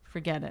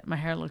 Forget it. My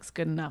hair looks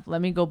good enough.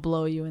 Let me go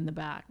blow you in the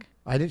back.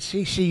 I didn't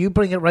see. You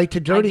bring it right to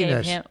I gave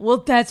dirtiness. him. Well,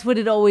 that's what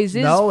it always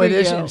is. No, for it you.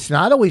 isn't. It's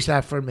not always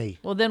that for me.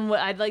 Well, then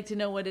I'd like to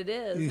know what it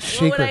is.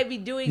 Secret. What would I be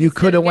doing? You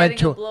could have went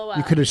to. a blowout?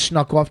 You could have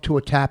snuck off to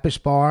a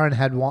tapas bar and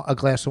had a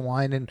glass of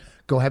wine and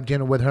go have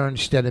dinner with her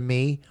instead of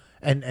me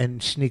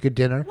and sneak a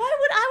dinner. Why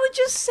would I would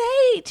just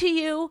say to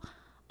you,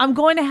 I'm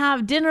going to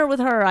have dinner with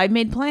her. I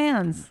made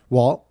plans.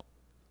 Well,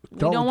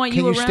 don't want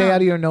can you you stay around.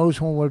 out of your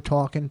nose when we're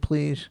talking,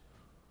 please?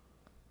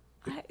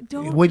 I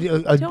don't. With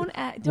don't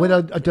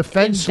a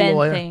defense invent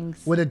lawyer,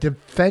 things. with a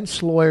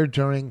defense lawyer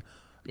during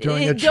a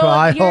Don't-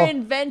 trial. You're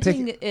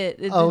inventing pick- it.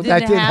 It Oh, didn't that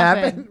didn't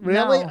happen?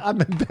 Really? No.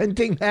 I'm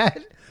inventing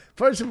that?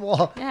 First of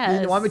all,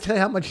 Yes. you want me to tell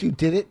you how much you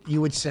did it?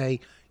 You would say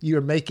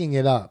you're making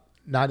it up,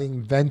 not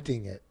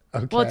inventing it.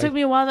 Okay. Well, it took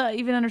me a while to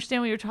even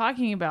understand what you're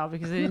talking about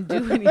because I didn't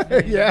do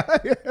anything. Yeah,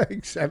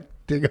 except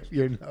dig up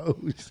your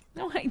nose.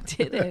 No, I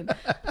didn't.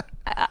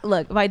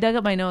 Look, if I dug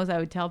up my nose, I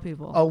would tell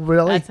people. Oh,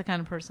 really? That's the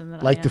kind of person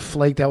that I Like am. the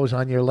flake that was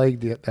on your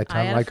leg that I time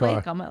had in my a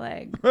flake car. on my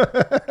leg.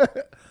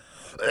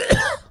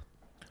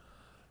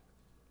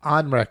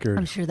 On record.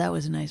 I'm sure that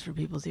was nice for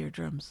people's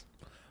eardrums.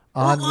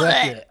 On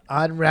record.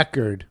 On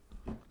record.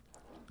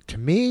 To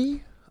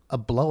me, a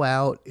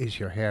blowout is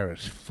your hair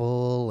is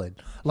full and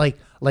like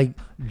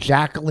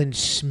Jacqueline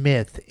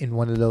Smith in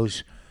one of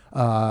those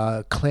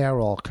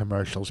Clairol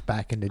commercials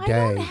back in the I day.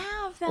 don't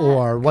have that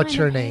or what's kind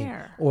her of name?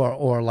 hair.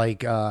 Or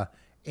like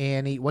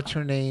Annie. What's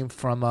her name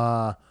from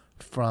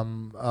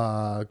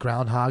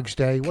Groundhog's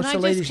Day? What's the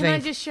lady's Can name? I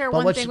just share But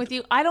one what's- thing with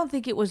you? I don't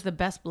think it was the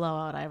best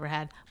blowout I ever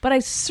had, but I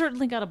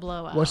certainly got a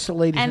blowout. What's the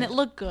lady's And name? it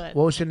looked good.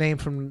 What was the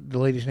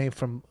lady's name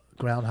from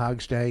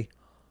Groundhog's Day?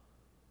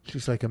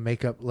 She's like a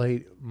makeup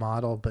late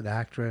model, but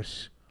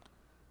actress.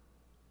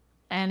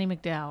 Annie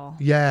McDowell.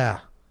 Yeah.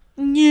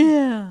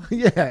 Yeah.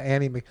 Yeah,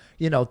 Annie.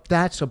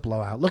 That's a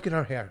blowout. Look at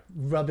her hair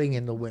rubbing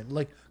in the wind.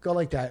 Like go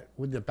like that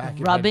with the back.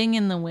 Rubbing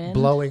in the wind.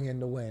 Blowing in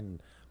the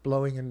wind.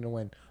 Blowing in the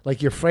wind.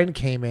 Like your friend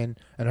came in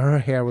and her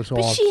hair was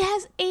But all. she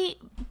has 8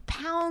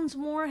 pounds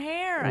more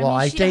hair. Well,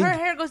 I I mean, think her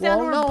hair goes down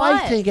to her no,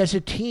 butt. I think as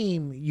a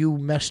team you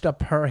messed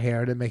up her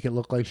hair to make it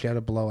look like she had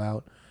a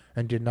blowout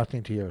and did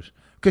nothing to yours.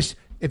 Because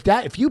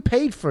if you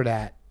paid for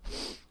that,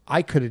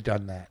 I could have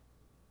done that.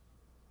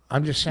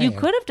 I'm just saying. You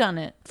could have done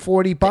it.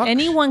 $40.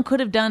 Anyone could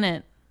have done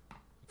it.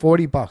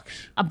 $40.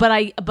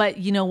 But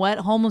you know what?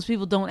 Homeless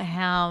people don't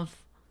have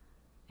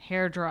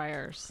hair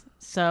dryers,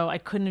 so I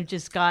couldn't have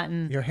just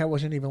gotten. Your hair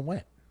wasn't even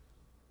wet.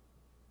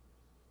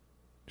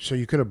 So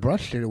you could have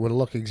brushed it. It would have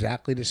looked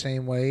exactly the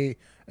same way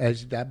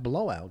as that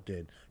blowout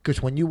did.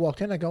 Because when you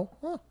walked in, I go,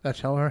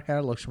 that's how her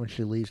hair looks when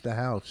she leaves the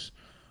house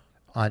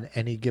on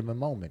any given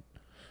moment.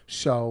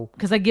 So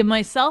Because I give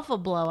myself a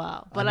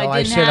blowout, but I know, I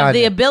I didn't said have on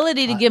the it.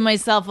 ability to give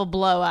myself a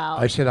blowout.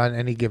 I said on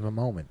any given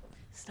moment.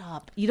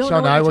 Stop! You don't So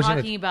know now I what you're wasn't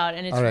talking about,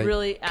 and it's All right.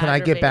 really Can I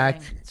get back?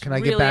 aggravating. It's Can I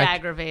really get back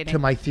aggravating. to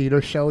my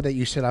theater show that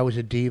you said I was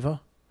a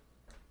diva?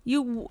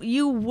 You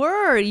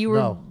were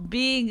No.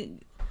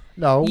 being.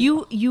 No.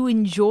 You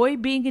enjoy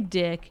being a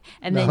dick,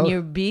 and then No.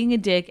 you're being a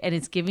dick, and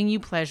it's giving you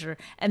pleasure,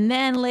 and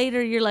then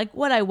later you're like,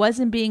 "What? I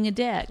wasn't being a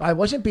dick." I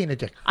wasn't being a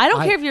dick. I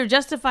don't care if you're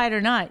justified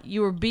or not.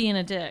 You were being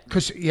a dick,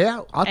 Because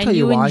I'll tell and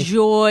you you why.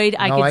 enjoyed.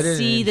 I No, could I didn't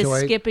see the enjoy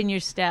it. skip in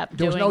your step.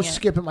 There was doing no it.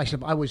 skip in my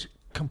step. I was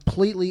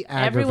completely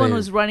aggravated. Everyone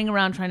was running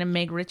around trying to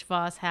make Rich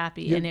Voss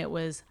happy, and it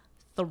was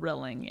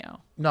thrilling you.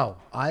 No,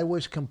 I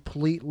was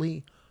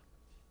completely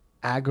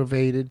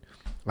aggravated.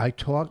 I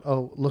talked.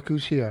 Oh, look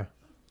who's here.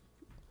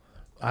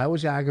 I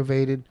was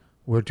aggravated.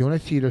 We're doing a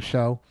theater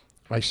show.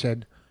 I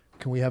said,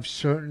 can we have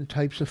certain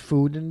types of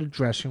food in the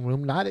dressing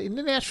room? Not in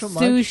the ask for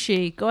much.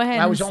 Sushi. Go ahead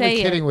I and was say only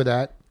kidding it. with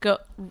that. Go.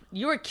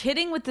 You were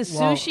kidding with the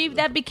Well- sushi?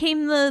 That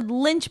became the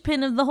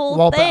linchpin of the whole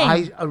Well, but thing.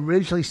 I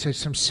originally said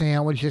some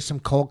sandwiches,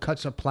 some cold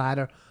cuts, a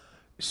platter,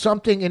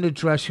 something in the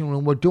dressing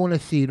room. We're doing a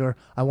theater.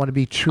 I want to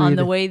be treated. On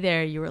the way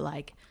there, you were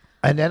like,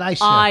 and then I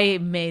said, I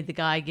made the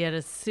guy get a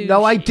sushi.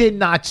 no, I did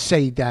not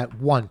say that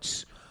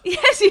once.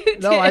 Yes, you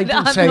did. No, I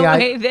didn't on say the I.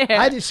 way there.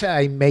 I didn't say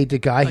I made the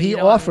guy. He you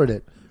don't want offered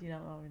it. You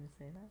don't want me to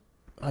say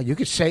that? Oh, you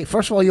could say.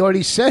 First of all, you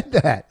already said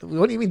that.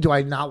 What do you mean? Do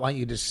I not want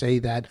you to say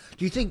that?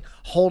 Do you think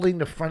holding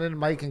the front of the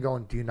mic and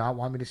going, "Do you not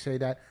want me to say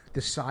that?" The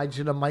sides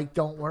of the mic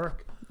don't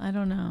work. I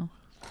don't know.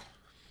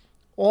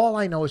 All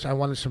I know is I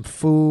wanted some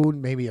food,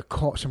 maybe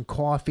some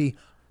coffee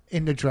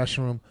in the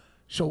dressing room.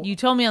 So You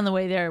told me on the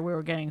way there we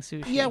were getting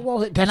sushi. yeah, well,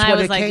 that's and what I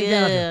was it like, came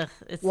down to. ugh,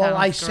 it Well,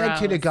 I sounds said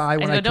to the gross. guy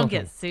when I I go, don't told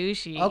get him,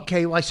 sushi.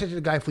 okay, well, I said to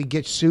the guy, if we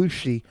get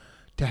sushi,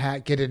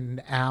 to get it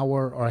an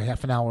hour or a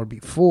half an hour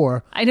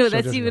before. I know so it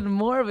that's doesn't- even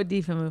more of a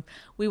diva move.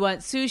 We want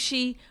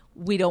sushi.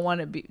 We don't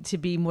want it to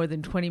be more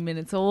than 20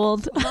 minutes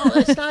old. No,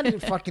 it's not even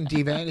fucking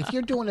diva. And if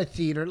you're doing a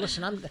theater,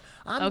 listen, I'm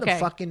Okay. the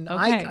fucking.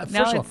 Okay. First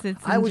Now of all, it's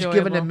I was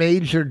given a enjoyable.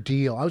 major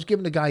deal. I was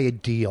giving the guy a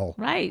deal.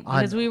 Right, on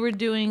because we were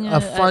doing a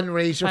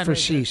fundraiser for fundraiser.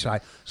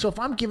 Seaside. So if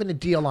I'm giving a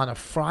deal on a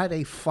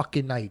Friday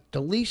fucking night,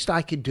 the least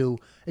I could do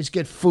is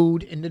get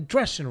food in the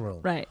dressing room.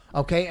 Right.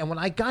 Okay. And when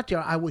I got there,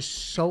 I was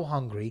so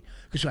hungry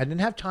because I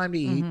didn't have time to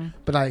eat. Mm-hmm.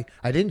 But I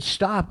didn't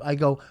stop. I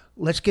go,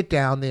 let's get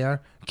down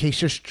there in case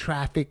there's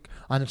traffic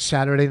on a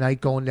Saturday night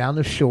going down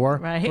the shore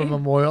Right. for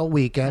Memorial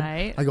Weekend.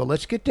 Right. I go,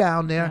 let's get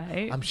down there.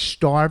 Right. I'm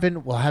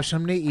starving. We'll have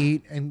something to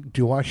eat and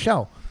do our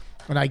show.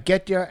 And I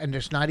get there, and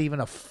there's not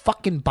even a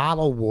fucking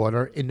bottle of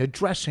water in the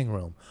dressing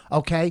room.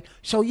 Okay?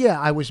 So, yeah,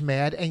 I was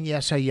mad. And,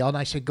 yes, I yelled.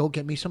 I said, go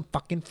get me some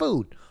fucking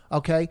food.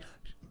 Okay?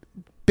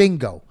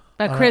 Bingo.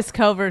 But Chris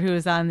Covert, who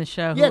was on the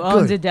show, who Yeah,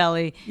 owns good. a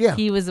deli, Yeah.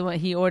 he was the one,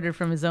 he ordered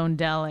from his own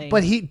deli.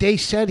 But they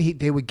said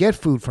they would get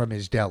food from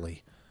his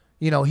deli.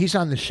 You know, he's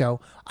on the show.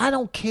 I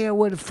don't care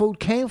where the food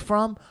came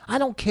from. I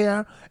don't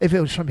care if it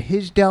was from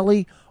his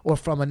deli or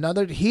from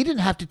another. He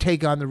didn't have to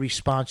take on the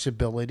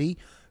responsibility.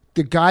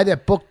 The guy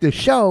that booked the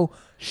show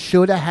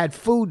should have had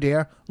food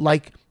there.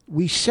 Like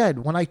we said,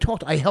 when I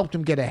talked, I helped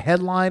him get a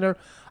headliner.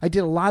 I did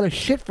a lot of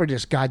shit for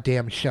this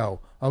goddamn show.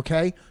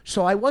 Okay?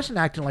 So I wasn't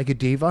acting like a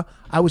diva.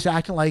 I was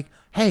acting like,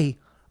 hey,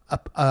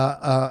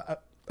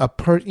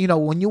 you know,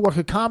 when you work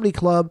a comedy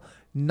club,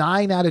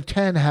 9 out of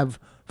 10 have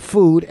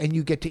food and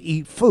you get to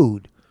eat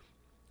food.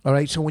 All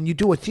right. So when you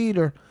do a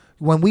theater,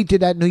 when we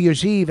did that New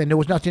Year's Eve and there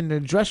was nothing in the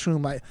dressing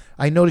room,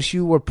 I noticed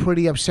you were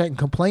pretty upset and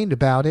complained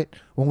about it.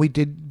 When we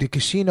did the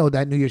casino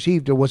that New Year's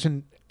Eve, there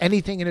wasn't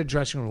anything in the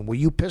dressing room. Were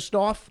you pissed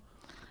off?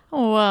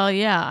 Oh, well,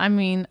 yeah. I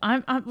mean,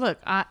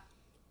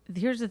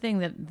 here's the thing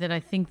that I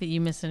think that you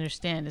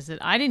misunderstand is that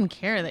I didn't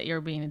care that you're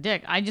being a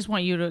dick. I just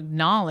want you to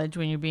acknowledge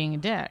when you're being a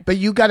dick. But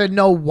you got to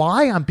know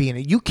why I'm being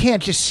it. You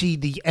can't just see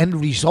the end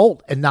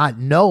result and not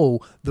know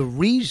the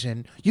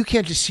reason. You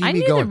can't just see I me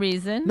knew going. the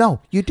reason.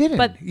 No, you didn't.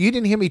 But- you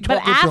didn't hear me But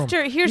talking to him.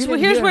 after, You here's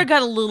didn't where hear- it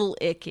got a little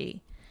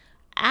icky.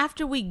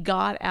 After we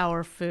got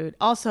our food,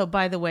 also,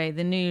 by the way,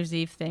 the New Year's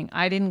Eve thing,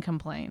 I didn't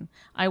complain.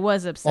 I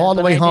was upset. all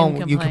the but way I didn't home.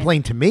 You complain.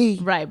 complained to me.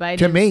 Right, but I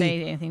to didn't me.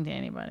 say anything to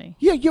anybody.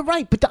 Yeah, you're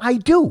right. But I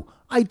do.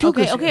 I do.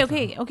 Okay,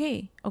 'cause-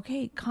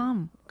 okay.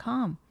 Calm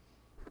calm.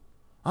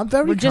 I'm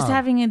very We're just calm.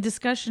 having a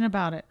discussion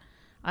about it.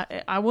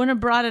 I wouldn't have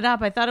brought it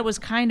up. I thought it was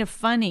kind of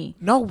funny.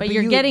 No, but but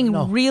you're getting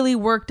no. really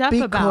worked up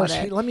about Because,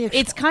 it. let me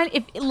It's kind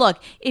of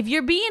if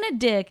you're being a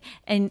dick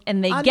and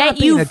they I'm get not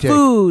being you a dick.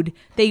 food,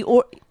 they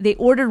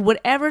ordered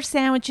whatever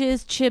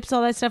sandwiches, chips,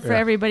 all that stuff for Yeah.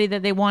 everybody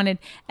that they wanted,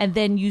 and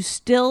then you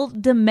still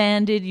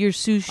demanded your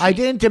sushi. I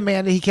didn't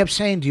demand it. He kept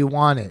saying, "Do you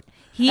want it?"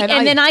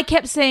 Then I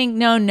kept saying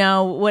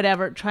no,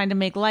 whatever, trying to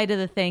make light of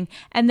the thing.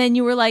 And then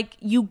you were like,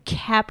 you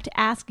kept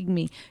asking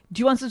me, "Do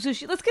you want some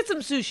sushi? Let's get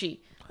some sushi.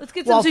 Let's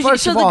get some Well, sushi."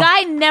 first So of the all-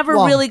 guy never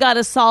well- really got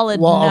a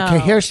solid Well, no. okay.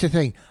 Here's the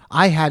thing.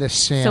 I had a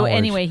sandwich. So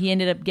anyway,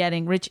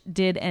 Rich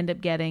did end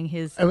up getting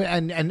his.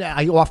 and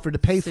I offered to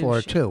pay for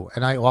it Sushi. too,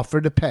 and I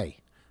offered to pay.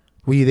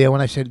 Were you there when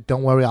I said,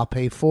 "Don't worry, I'll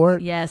pay for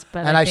it"? Yes,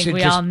 but and I think said,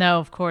 we just, all know,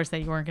 of course, that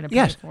you weren't going to pay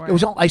yes, for it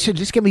was. I said,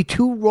 "Just give me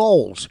 2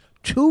 rolls,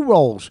 2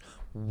 rolls,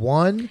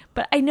 one."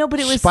 But I know, but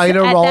it was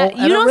Spider at roll that, and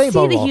you a don't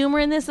rainbow see the roll. humor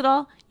in this at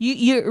all.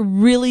 You're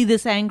really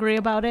this angry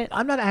about it.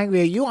 I'm not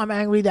angry at you. I'm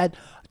angry that.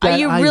 Are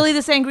you really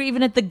this angry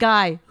even at the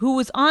guy who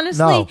was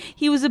honestly, No.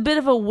 he was a bit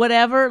of a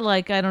whatever,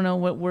 like, I don't know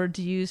what word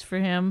to use for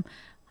him,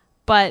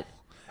 but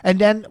And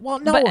then, well,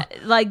 no, but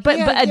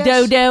Yeah, a yes.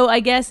 dodo,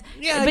 I guess.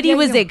 Yeah, but he yeah,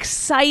 was yeah.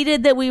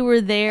 excited that we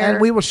were there. and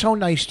we were so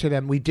nice to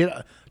them. We did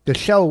the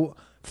show.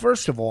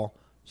 First of all,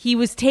 He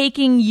was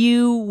taking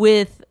you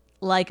with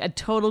like a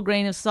total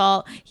grain of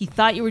salt. He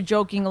thought you were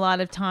joking a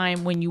lot of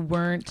time when you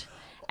weren't.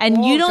 And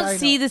Well, you don't I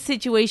see know. the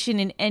situation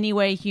in any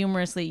way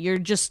humorously. You're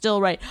just still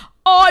right.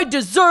 I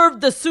deserve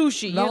the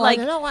sushi. No, You're like,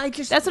 I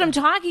just that's what I'm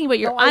talking about.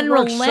 You're No, I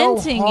worked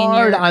unrelenting so in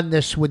hard your. on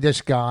this with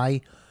this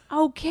guy.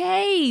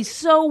 Okay,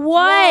 so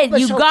what? but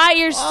You so- got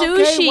your okay,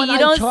 sushi. when You I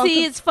don't talk see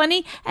to- it's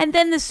funny. And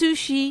then the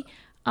sushi,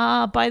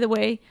 by the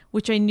way,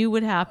 which I knew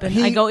would happen.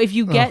 I He- go, if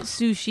you get Ugh,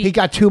 sushi, he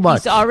got too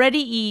much. He's already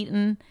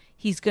eaten.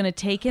 He's going to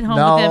take it home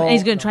No, with him. And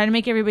he's going to no. try to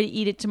make everybody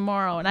eat it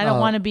tomorrow. And I don't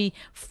want to be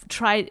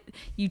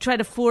you try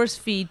to force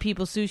feed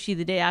people sushi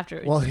the day after.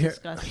 It's Well,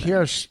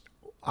 disgusting.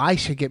 I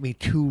should get me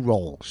 2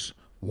 rolls.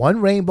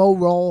 1 rainbow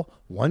roll,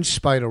 1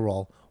 spider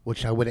roll,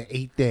 which I would have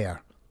ate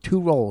there.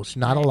 2 rolls,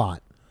 not a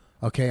lot.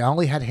 Okay, I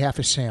only had half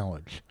a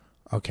sandwich.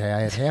 Okay,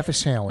 I had half a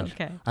sandwich.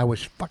 Okay. I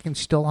was fucking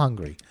still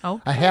hungry.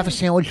 Okay. A half a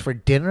sandwich for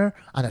dinner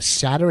on a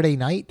Saturday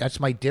night. That's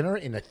my dinner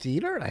in the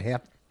theater. And I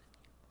have.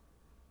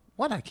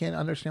 What? I can't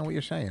understand what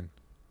you're saying.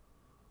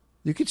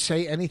 You could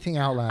say anything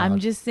out loud. I'm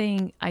just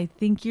saying, I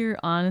think you're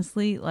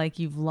honestly like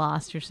you've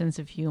lost your sense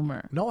of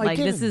humor. No, I like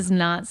this didn't. is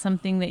not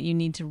something that you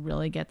need to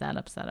really get that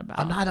upset about.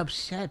 I'm not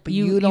upset, but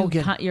you don't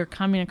get. You're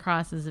coming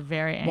across as a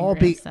very angry, Well,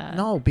 upset.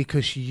 no,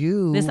 because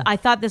you. I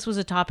thought this was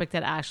a topic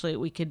that actually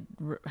we could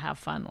have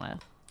fun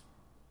with.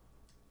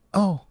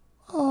 Oh,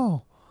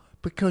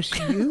 because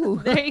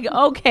you. There you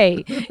go.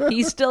 Okay,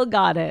 he still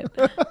got it.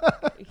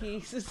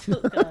 He's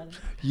still got it.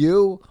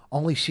 You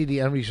only see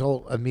the end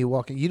result of me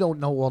walking. You don't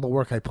know all the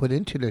work I put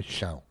into this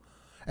show.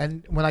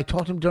 And when I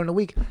talked to him during the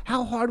week,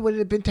 how hard would it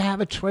have been to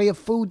have a tray of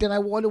food that I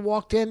would have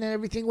walked in and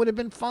everything would have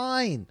been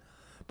fine?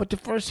 But the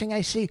first thing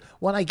I see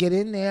when I get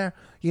in there,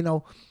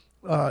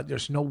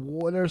 there's no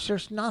waters,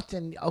 there's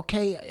nothing.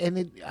 Okay,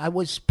 and I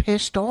was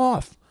pissed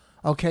off.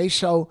 Okay,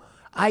 so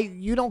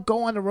you don't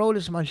go on the road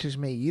as much as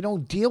me. You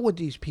don't deal with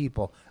these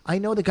people. I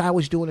know the guy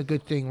was doing a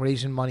good thing,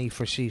 raising money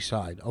for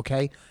Seaside.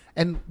 Okay,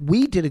 and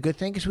we did a good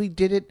thing because we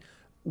did it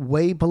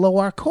way below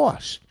our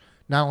cost.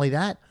 Not only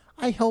that,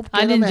 I helped.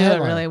 I get didn't him a do it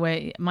headline. really.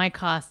 Wait, my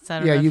costs. I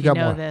don't Yeah, know you if you got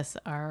know more. this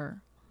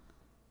are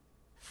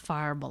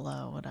far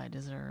below what I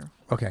deserve.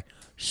 Okay,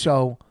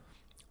 so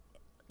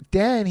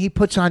then he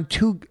puts on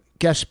 2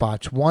 guest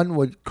spots. One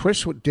with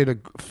Chris did a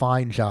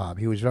fine job.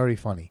 He was very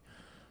funny.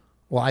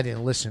 Well, I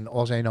didn't listen.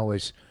 All I know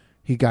is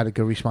he got a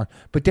good response.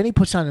 But then he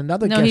puts on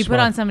another No, guest he put spot.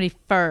 on somebody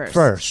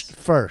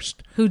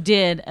First. who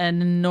did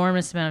an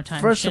enormous amount of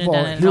time. First Should of have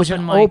all, done he was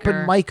an open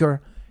micer. micer,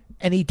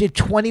 and he did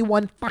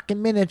 21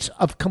 fucking minutes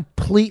of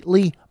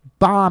completely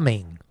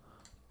bombing.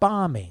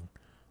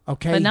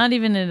 Okay? but not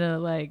even in a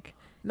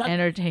Not-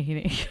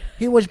 entertaining.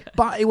 It was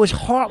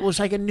hard. It was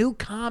like a new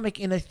comic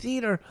in a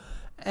theater,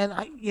 and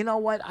you know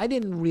what? I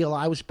didn't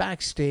realize I was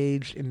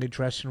backstage in the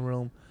dressing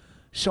room,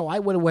 so I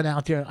would have went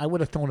out there. I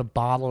would have thrown a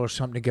bottle or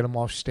something to get him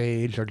off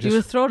stage, or You were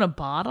just throwing a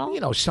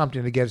bottle.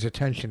 something to get his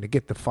attention to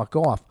get the fuck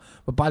off.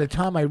 But by the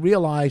time I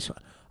realized,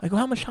 I go,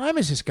 how much time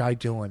is this guy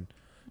doing?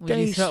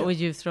 Then Would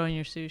you have thrown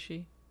your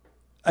sushi?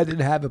 I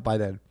didn't have it by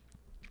then.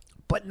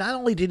 But not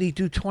only did he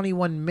do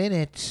 21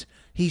 minutes,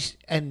 Did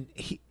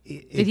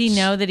he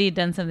know that he had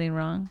done something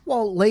wrong?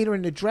 Well, later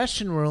in the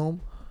dressing room,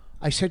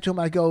 I said to him,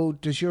 I go,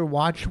 does your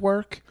watch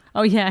work?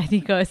 Oh yeah, and he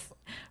goes.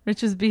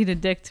 Rich was being a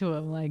dick to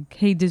him, like,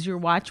 "Hey, does your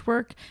watch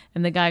work?"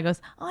 And the guy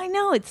goes, "Oh, I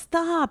know it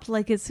stopped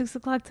like at 6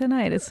 o'clock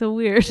tonight. It's so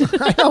weird."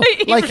 I know,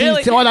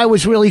 he thought I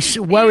was really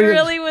worried. He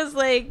really was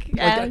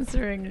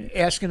answering.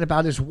 Asking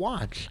about his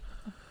watch.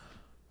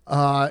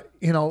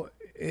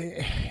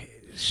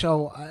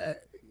 So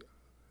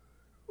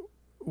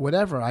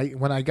whatever.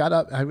 When I got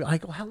up, I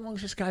go, how long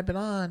has this guy been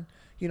on?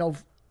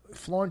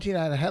 Florentine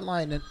had a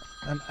headline,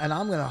 and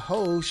I'm going to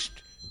host.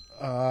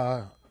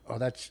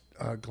 That's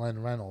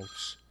Glenn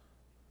Reynolds.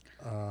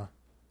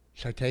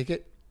 Should I take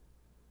it?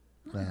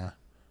 Nah.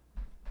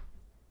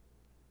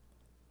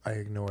 I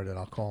ignored it.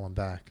 I'll call him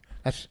back.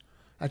 That's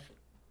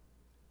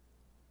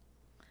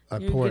You're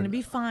important. going to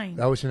be fine.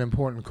 That was an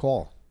important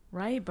call.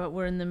 Right, but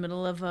we're in the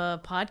middle of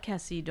a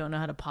podcast, so you don't know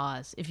how to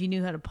pause. If you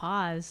knew how to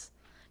pause,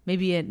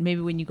 maybe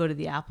when you go to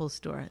the Apple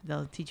store,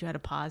 they'll teach you how to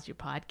pause your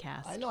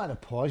podcast. I know how to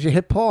pause. You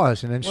hit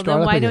pause and then Well, start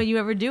then up why again. don't you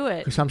ever do it?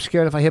 Because I'm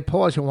scared if I hit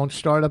pause, it won't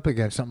start up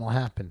again. Something will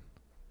happen.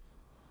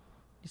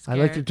 You're I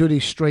like to scared? do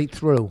these straight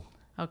through.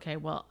 Okay,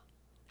 well,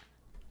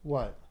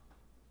 What?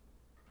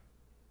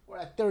 We're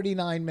at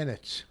 39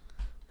 minutes.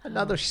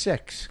 Another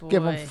 6.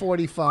 Give them boy.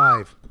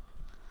 45.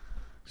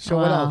 So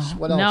what wow. else?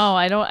 What else? No,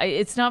 I don't.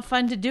 It's not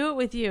fun to do it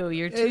with you.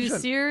 You're too Isn't-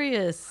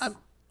 serious.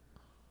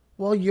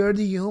 Well, you're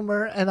the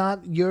humor, and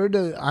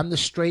I'm the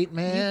straight You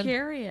man.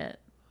 carry it,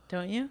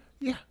 don't you?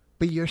 Yeah,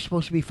 but you're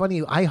supposed to be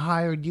funny. I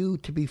hired you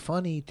to be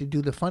funny, to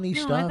do the funny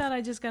No, stuff. I thought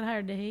I just got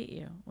hired to hate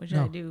you, which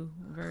No. I do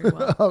very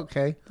well.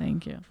 Okay,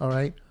 Thank you. all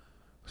right.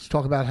 Let's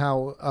talk about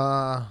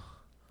how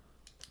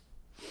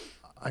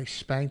I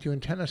spanked you in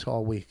tennis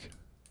all week.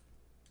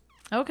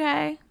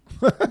 Okay.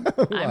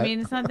 I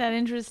mean, it's not that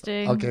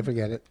interesting. Okay,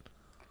 forget it.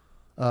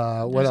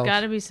 What There's else?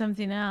 got to be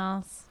something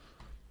else.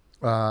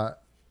 Uh,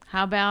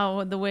 How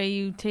about the way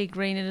you take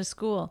Raina to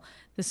school?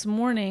 This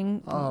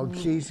morning, oh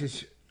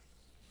Jesus!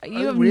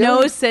 you have really?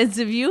 no sense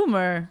of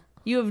humor.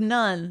 You have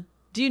none.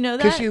 Do you know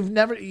Because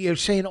that? you're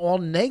saying all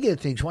negative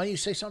things. Why don't you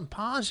say something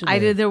positive? I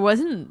did. There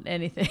wasn't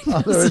anything.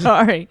 Oh, there isn't?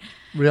 Sorry.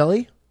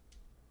 Really?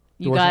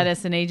 You There got wasn't?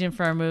 us an agent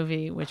for our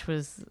movie, which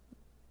was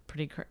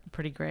pretty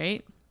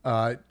great.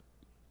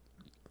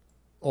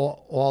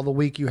 All the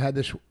week you had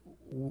this,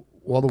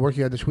 all the work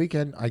you had this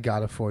weekend, I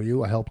got it for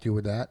you. I helped you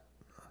with that.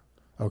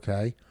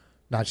 Okay.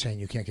 Not saying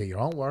you can't get your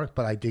own work,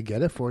 but I did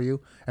get it for you.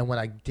 And when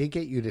I did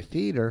get you to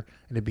theater,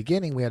 in the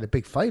beginning, we had a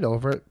big fight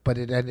over it, but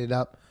it ended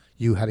up,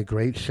 you had a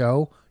great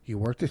show. You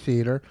worked the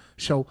theater.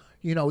 So,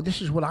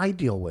 this is what I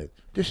deal with.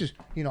 This is,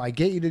 I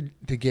get you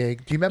the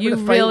gig. Do you remember You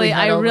the fight we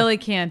had I over? really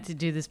can't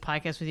do this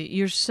podcast with you.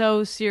 You're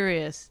so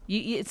serious.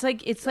 It's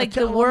like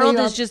tell the me, world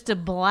is just a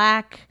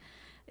black.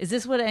 Is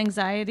this what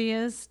anxiety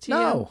is to you?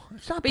 No,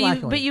 it's not But black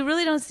you, and but white. you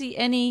really don't see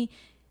any.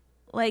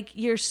 Like,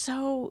 you're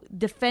so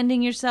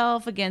defending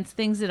yourself against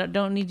things that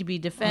don't need to be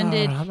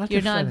defended. I'm not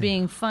You're not defending.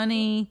 being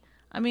funny.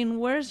 I mean,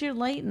 where's your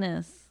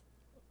lightness?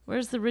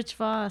 Where's the Rich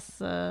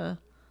Voss? I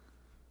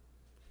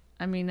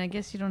mean, I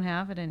guess you don't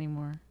have it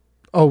anymore.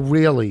 Oh,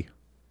 really?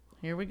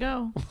 Here we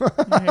go.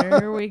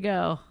 Here we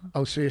go.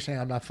 Oh, so you're saying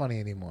I'm not funny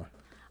anymore?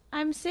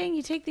 I'm saying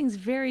you take things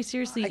very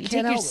seriously. I You can't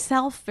take help it.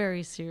 yourself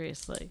very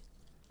seriously.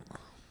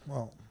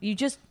 Well, You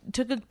just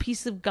took a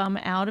piece of gum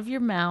out of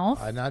your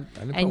mouth I didn't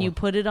and put you one.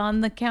 put it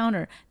on the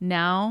counter.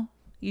 Now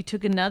you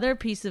took another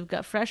piece of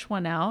fresh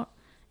one out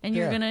and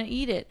you're Yeah. going to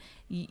eat it.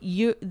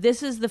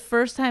 This is the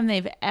first time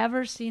they've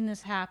ever seen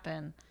this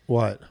happen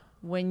What?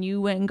 when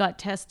you went and got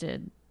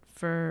tested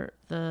for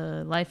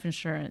the life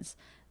insurance,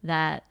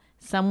 that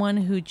someone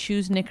who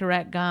chews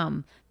Nicorette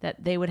gum,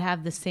 that they would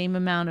have the same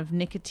amount of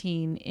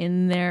nicotine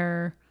in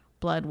their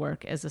blood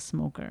work as a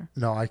smoker.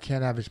 No, I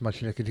can't have as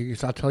much nicotine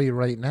because I'll tell you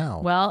right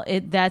now. Well,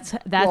 that's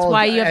Well,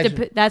 why you have as-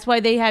 to. That's why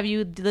they have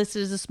you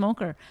listed as a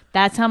smoker.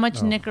 That's how much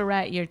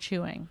Nicorette you're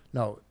chewing.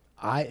 No,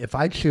 if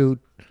I chew,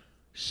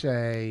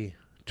 say,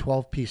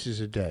 12 pieces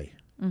a day,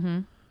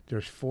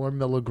 there's 4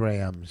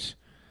 milligrams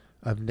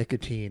of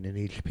nicotine in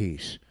each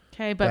piece.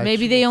 Okay, but That's-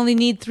 maybe they only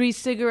need 3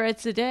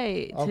 cigarettes a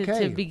day to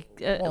Okay. be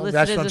Well, listed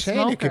that's as what I'm a saying.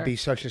 smoker. It could be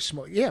such a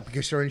small. Yeah,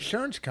 because they're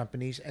insurance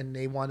companies and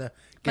they want to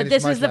get But as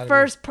this much is the out of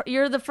first.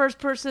 You're the first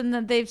person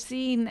that they've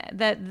seen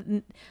that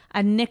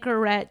a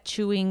Nicorette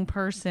chewing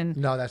person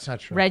you. No, that's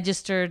not true.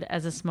 registered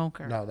as a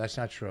smoker. No, that's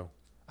not true.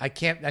 I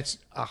can't. That's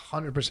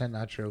 100%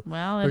 not true.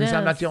 Well, it because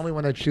I'm not is. the only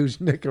one that chews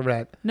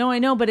Nicorette. No, I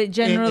know, but it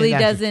generally that-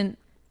 doesn't.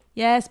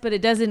 Yes, but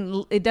it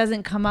doesn't. It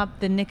doesn't come up.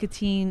 The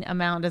nicotine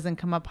amount doesn't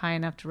come up high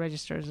enough to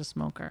register as a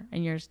smoker,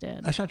 and yours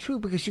did. That's not true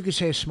because you could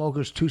say a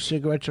smoker's 2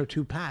 cigarettes or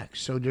 2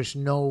 packs. So there's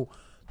no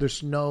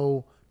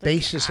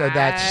basis of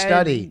that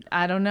study.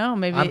 I don't know.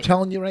 Maybe I'm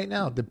telling you right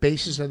now, the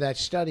basis of that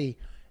study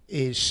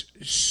is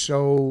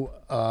so.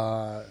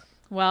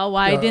 Well,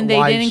 why the didn't they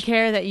wise- didn't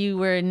care that you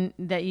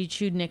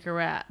chewed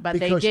Nicorette, but they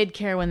Because- did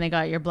care when they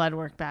got your blood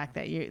work back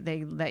that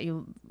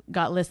you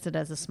got listed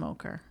as a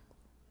smoker.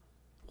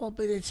 Well,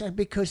 but it's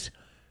because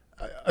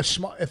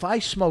if I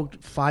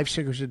smoked 5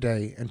 cigarettes a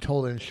day and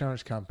told an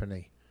insurance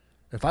company,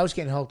 if I was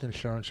getting health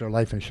insurance or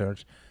life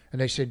insurance,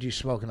 and they said, "Do you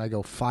smoke?" and I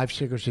go 5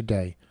 cigarettes a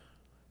day,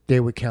 they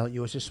would count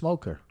you as a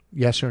smoker.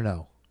 Yes or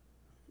no?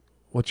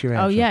 What's your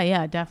answer? Oh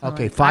yeah,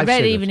 definitely. Okay, 5 I bet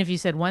cigarettes. even if you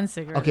said 1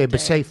 cigarette. Okay, a but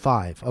day. say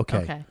 5. Okay.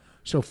 Okay.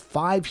 So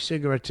 5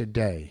 cigarettes a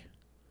day,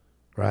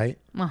 right?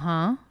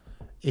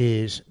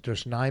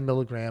 There's 9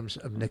 milligrams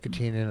of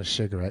nicotine in a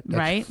cigarette. That's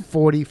Right.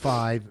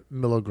 45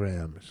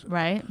 milligrams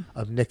Right.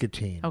 of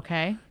nicotine.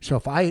 Okay. So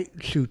if I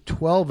chew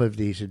 12 of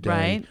these a day,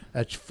 Right.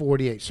 that's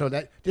 48. So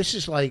this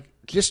is like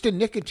just the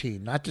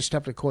nicotine, not the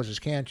stuff that causes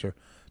cancer.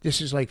 This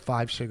is like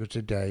 5 cigarettes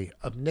a day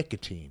of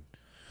nicotine.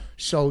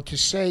 So to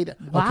say that,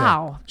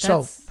 Wow. Okay, so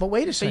that's- but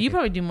wait a But second. you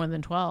probably do more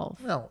than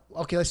 12. No,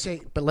 okay. Let's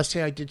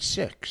say I did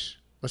 6.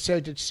 Let's say I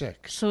did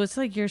 6. So it's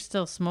like you're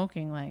still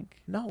smoking,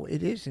 like. No,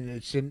 it isn't.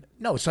 It's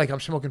like I'm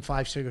smoking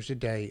 5 cigarettes a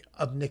day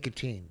of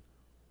nicotine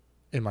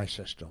in my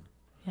system.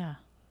 Yeah.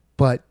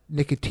 But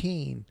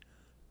nicotine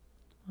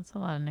That's a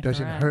lot of Nicorette.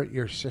 doesn't hurt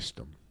your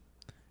system.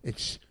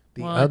 It's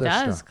the Well, other it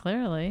does, stuff.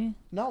 clearly.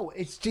 No,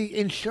 it's the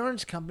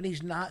insurance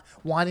companies not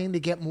wanting to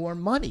get more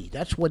money.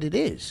 That's what it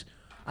is.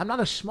 I'm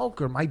not a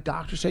smoker. My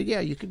doctor said, yeah,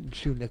 you can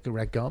chew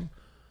Nicorette gum.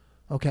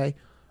 Okay?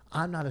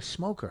 I'm not a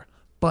smoker.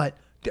 But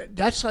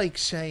that's like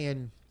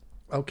saying,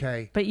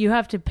 okay, But you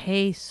have to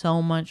pay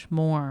so much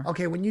more.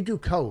 okay, when you do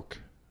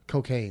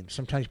cocaine,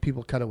 sometimes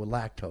people cut it with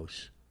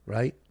lactose,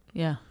 right?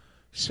 Yeah.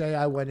 Say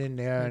I went in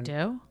there You and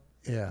do?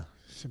 yeah.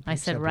 I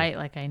said right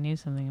like I knew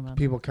something about that.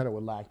 People cut it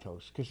with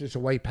lactose because it's a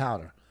white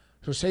powder.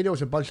 So say there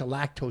was a bunch of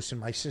lactose in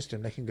my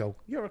system, they can go,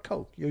 you're a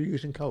Coke. You're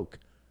using Coke.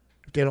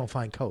 If they don't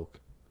find Coke,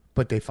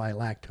 but they find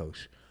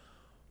lactose.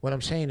 What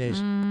I'm saying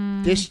is,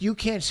 this you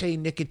can't say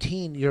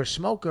nicotine, you're a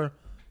smoker,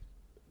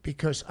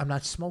 because I'm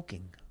not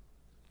smoking.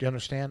 Do you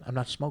understand? I'm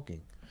not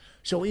smoking.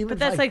 So even But if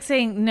that's I- like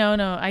saying, no.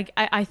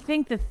 I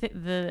think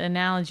the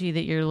analogy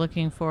that you're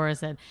looking for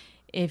is that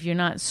if you're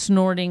not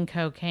snorting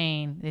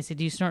cocaine, they say,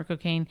 do you snort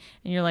cocaine?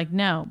 And you're like,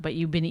 no, but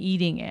you've been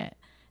eating it.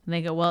 And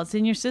they go, well, it's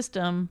in your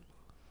system.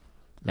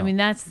 I mean,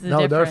 that's the No,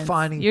 they're difference.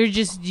 finding- You're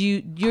just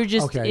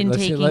okay,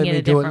 intaking let it me a do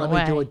it. different Let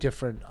way. me do a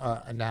different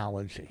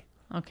analogy.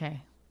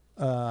 Okay.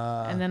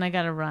 And then I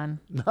got to run.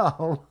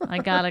 No. I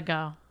got to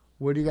go.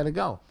 Where do you got to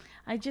go?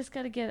 I just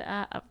got to get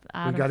out We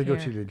of got to go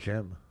here. to the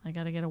gym. I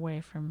got to get away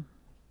from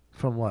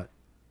From what?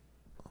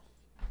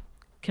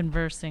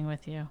 conversing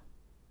with you.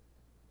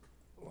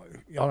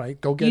 All right,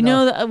 go get. You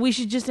know, we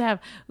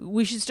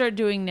should start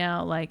doing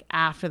now, like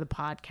after the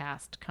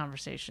podcast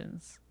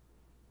conversations.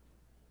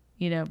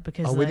 You know,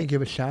 because Oh, we like, didn't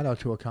give a shout out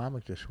to a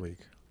comic this week.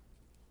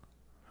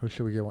 Who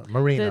should we give one?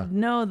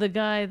 Marina. the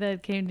guy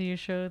that came to your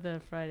show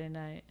the Friday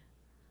night.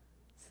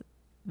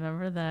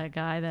 Remember that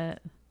guy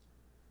that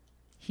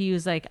he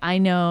was like, I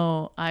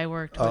know I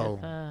worked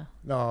with.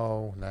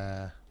 No,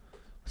 nah.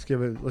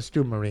 Let's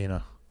do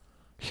Marina.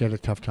 She had a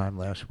tough time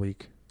last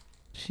week.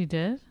 She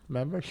did?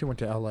 Remember? She went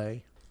to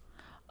L.A.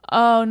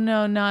 Oh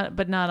no, not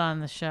on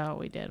the show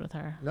we did with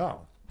her.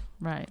 No.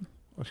 Right.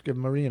 Let's give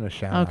Marina a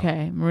shout out.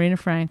 Okay, Marina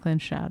Franklin,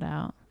 shout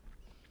out.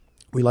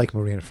 We like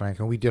Marina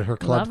Franklin. We did her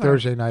club Love her.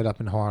 Thursday night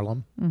up in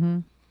Harlem. Mm-hmm.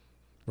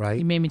 Right?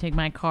 You made me take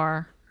my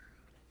car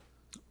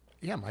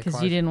Yeah, my because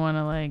car. you didn't want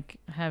to like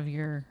have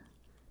your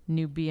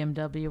new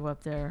BMW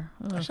up there.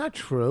 Ugh. That's not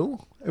true.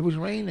 It was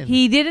raining.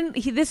 He didn't.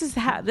 This is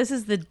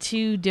the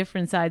two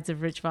different sides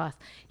of Rich Voss.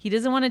 He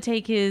doesn't want to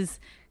take his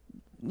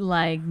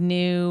like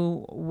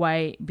new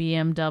white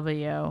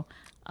BMW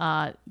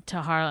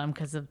to Harlem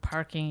because of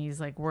parking. He's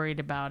like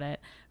worried about it,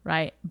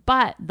 right?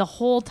 But the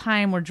whole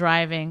time we're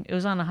driving, it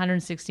was on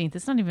 116th.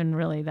 It's not even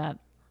really that.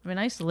 I mean,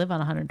 I used to live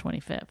on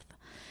 125th,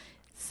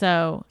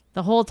 so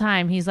the whole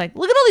time he's like,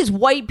 "Look at all these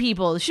white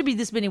people. There should be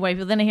this many white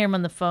people." Then I hear him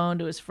on the phone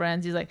to his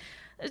friends. He's like,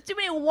 "There's too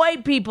many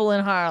white people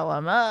in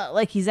Harlem."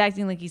 Like he's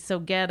acting like he's so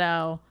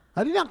ghetto.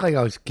 I didn't act like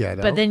I was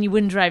ghetto. But then you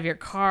wouldn't drive your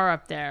car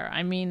up there.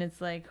 I mean,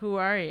 it's like, who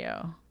are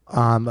you?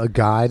 A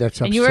guy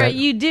that's upset.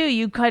 And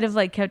you kind of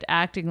like kept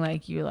acting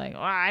like you like, oh,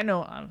 I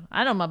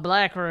know my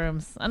black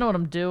rooms. I know what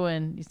I'm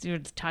doing. You were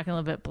talking a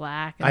little bit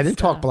black. And I didn't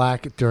stuff. talk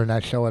black during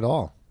that show at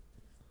all.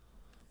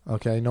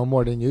 Okay, no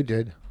more than you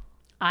did.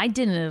 I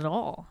didn't at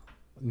all.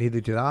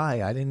 Neither did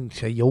I. I didn't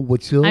say, yo,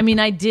 what's up? I mean,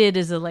 I did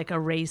as a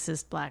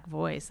racist black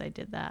voice. I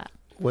did that.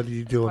 What did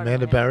you do, part of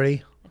Amanda my-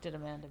 Berry? I did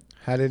Amanda.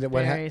 How did it?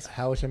 Berry's-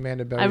 How was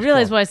Amanda Berry? I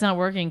realized why it's not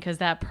working because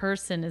that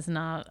person is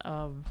not.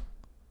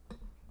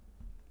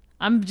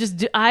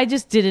 I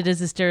just did it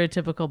as a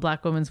stereotypical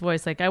black woman's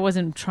voice. Like I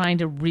wasn't trying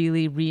to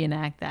really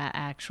reenact that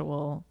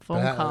actual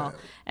phone But, call.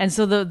 And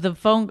so the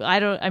phone,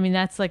 I mean,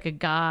 that's like a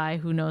guy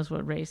who knows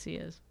what race he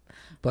is.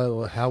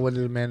 But how would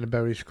Amanda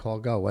Berry's call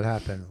go? What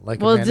happened? Like,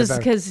 Well, Amanda just Berry-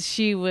 because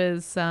she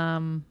was,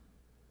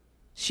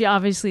 she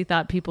obviously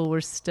thought people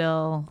were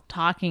still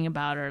talking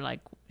about her. Like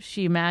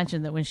she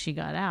imagined that when she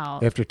got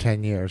out, after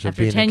 10 years, of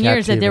after being 10 in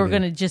years, that they were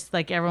captivity. going to just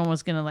like everyone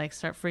was going to like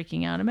start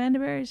freaking out. Amanda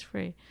Berry's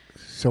free.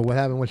 So what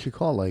happened when she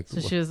called? Like,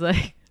 So she was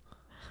like,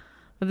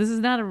 but this is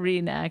not a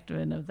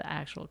reenactment of the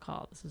actual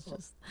call. This is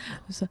just,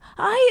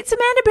 hi, it's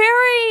Amanda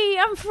Berry.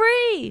 I'm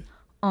free.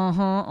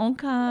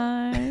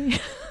 Okay.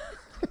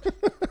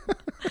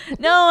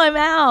 No, I'm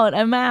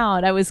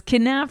out. I was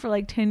kidnapped for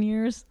like 10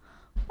 years.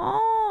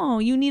 Oh,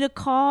 you need a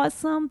call or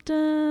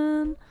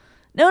something?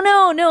 No,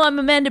 I'm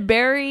Amanda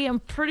Berry. I'm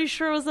pretty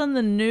sure it was on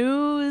the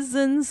news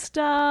and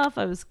stuff.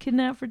 I was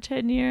kidnapped for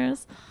 10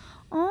 years.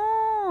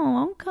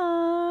 Oh,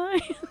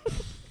 okay.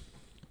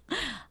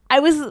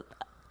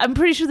 I'm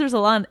pretty sure there's a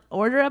Law and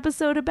Order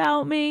episode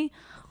about me.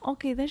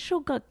 Okay, that show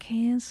got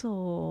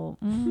canceled.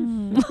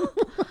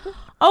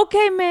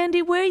 Okay,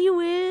 Mandy, where you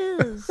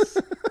is?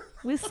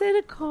 We said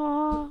a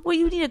call. Well,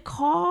 you need a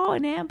call,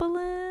 an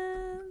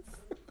ambulance?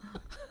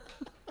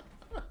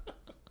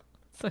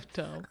 So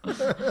dumb.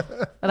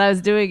 But I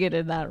was doing it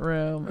in that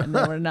room, and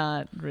they were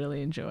not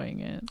really enjoying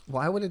it.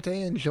 Why wouldn't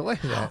they enjoy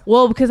that?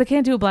 Well, because I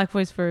can't do a black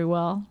voice very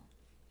well.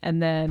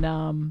 And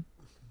then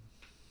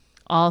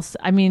also,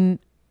 I mean,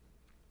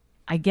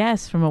 I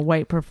guess from a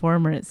white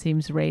performer, it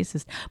seems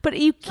racist. But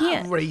you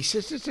can't. Not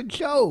racist. It's a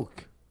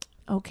joke.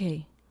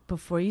 Okay,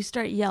 before you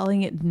start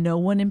yelling at no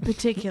one in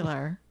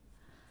particular,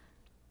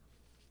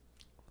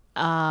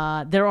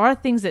 there are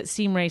things that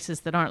seem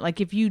racist that aren't. Like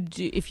if you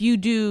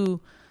do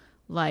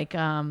like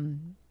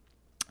an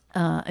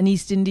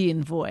East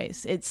Indian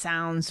voice, it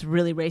sounds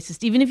really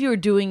racist. Even if you were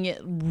doing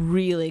it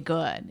really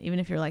good, even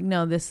if you're like,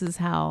 no, this is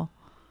how.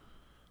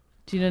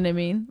 Do you know what I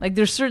mean? Like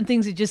there's certain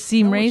things that just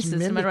seem racist.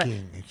 It's No matter what.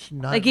 It's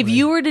not Like if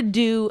you were to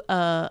do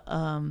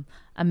a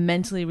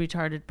mentally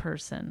retarded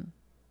person,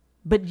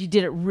 but you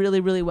did it really,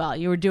 really well.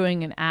 You were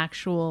doing an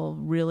actual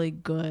really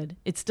good.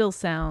 It still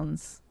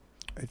sounds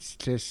It's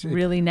just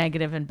really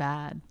negative and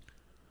bad.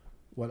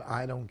 What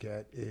I don't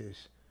get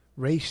is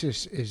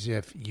racist is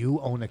if you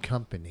own a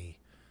company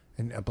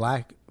and a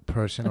black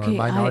person or a Okay,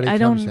 minority I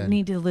comes don't in.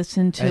 need to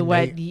listen to and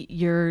what they-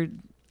 your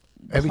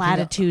everything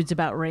platitudes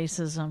about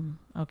racism.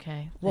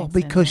 Okay. Well,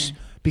 thanks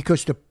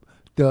because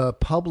the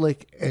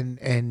public and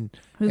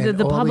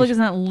the all public these- is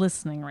not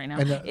listening right now.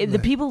 and The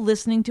people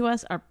listening to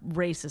us are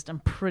racist. I'm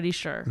pretty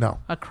sure. No.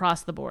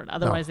 Across the board.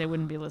 Otherwise, they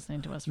wouldn't be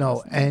listening to us. No,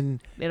 listening. and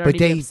They'd but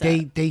already be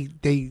upset.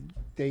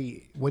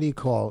 they what do you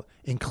call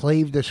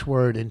enclave this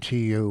word into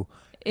you?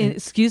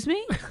 Excuse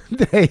me?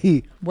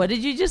 They What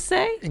did you just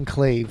say?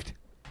 enclaved.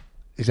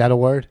 Is that a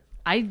word?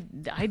 I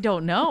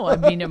don't know. I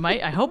mean, it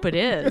might. I hope it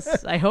is.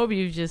 I hope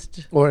you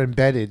just. Or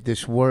embedded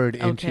this word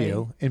into Okay.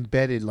 you,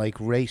 embedded like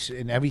race,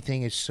 and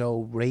everything is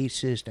so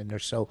racist, and they're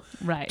so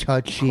Right.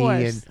 touchy, Of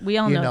course. and We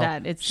all you know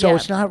that. It's so yeah,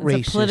 it's not racist.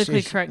 It's a politically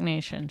It's- correct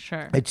nation.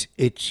 Sure. It's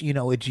it's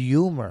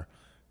humor.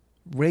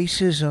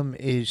 Racism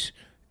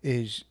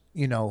is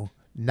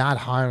not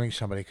hiring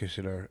somebody because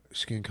of their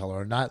skin color,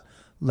 or not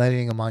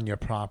letting them on your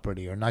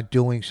property, or not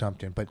doing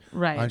something, but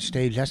Right. on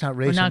stage that's not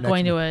racism. We're not that's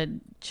going to a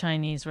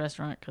Chinese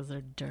restaurant because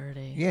they're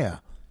dirty. Yeah,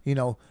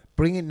 not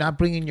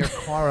bringing your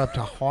car up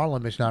to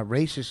Harlem is not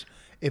racist.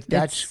 If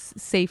that's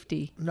It's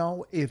safety.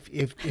 no, if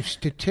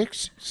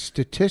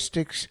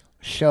statistics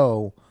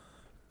show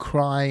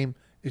crime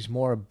is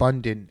more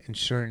abundant in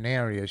certain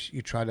areas,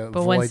 you try to But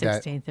avoid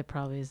that. 1/16, it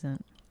probably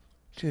isn't.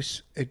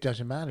 Just it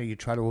doesn't matter. You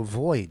try to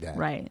avoid that,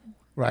 Right.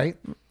 right?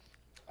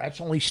 That's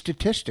only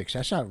statistics.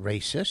 That's not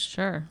racist.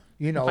 Sure.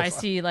 You know, if I if-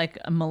 see like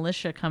a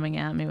militia coming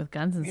at me with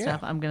guns and Yeah. stuff,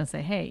 I'm going to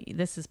say, hey,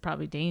 this is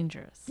probably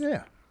dangerous.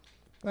 Yeah,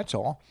 that's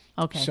all.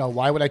 Okay. So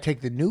why would I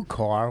take the new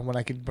car when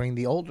I could bring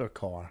the older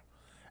car?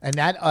 And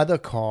that other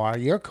car,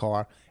 your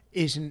car,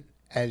 isn't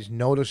as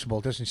noticeable.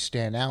 Doesn't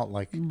stand out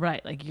like.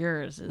 Right. Like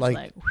yours is Like-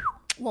 like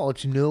Well,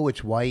 it's new.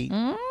 It's white,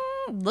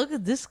 look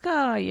at this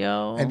guy,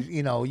 yo. and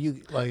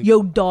you like.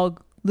 Yo,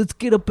 dog, let's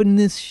get up in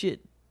this shit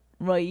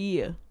right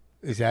here.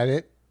 Is that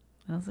it?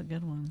 That's a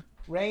good one.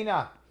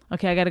 Raina.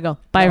 Okay, I got to go.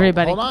 Bye,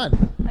 everybody. Hold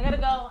on. I got to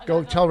go.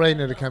 Go tell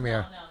Raina to come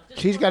here.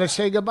 She's got to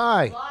say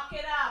goodbye. Lock it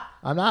up.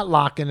 I'm not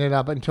locking it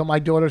up until my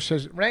daughter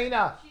says,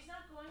 Raina. She's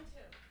not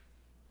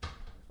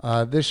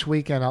going to. This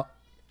weekend, I'll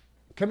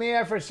come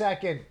here for a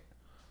second.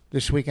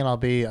 This weekend, I'll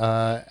be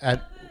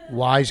at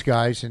Wise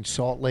Guys in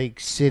Salt Lake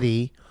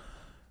City.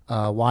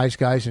 Wise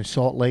Guys in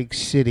Salt Lake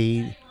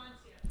City.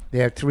 They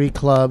have 3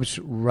 clubs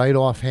right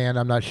offhand.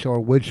 I'm not sure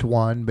which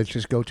one, but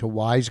just go to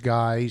Wise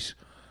Guys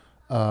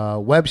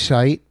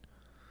website,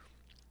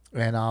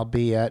 and I'll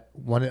be at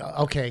one.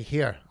 Okay,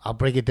 here, I'll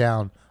break it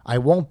down. I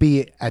won't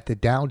be at the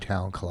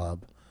downtown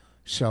club,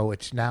 so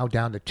it's now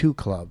down to 2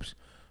 clubs.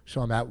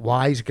 So I'm at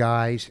Wise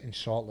Guys in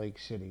Salt Lake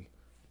City.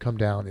 Come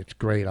down. It's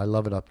great. I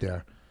love it up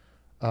there.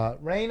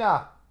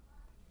 Raina.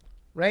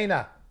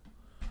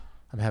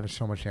 I'm having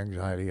so much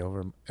anxiety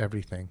over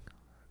everything.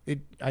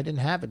 I didn't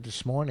have it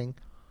this morning.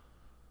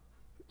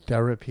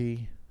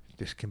 Therapy,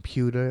 this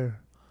computer.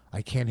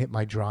 I can't hit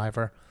my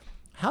driver.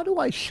 How do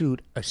I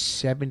shoot a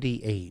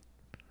 78?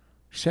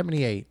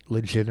 78,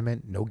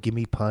 legitimate, no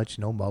gimme punch,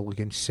 no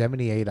mulligan.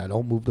 78, I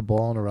don't move the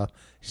ball in a rough.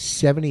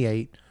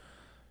 78.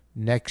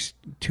 Next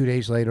 2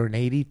 days later, an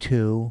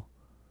 82.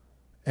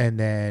 And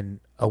then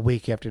a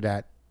week after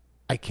that,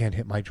 I can't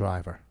hit my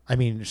driver. I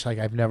mean, it's like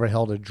I've never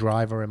held a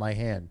driver in my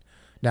hand.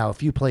 Now,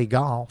 if you play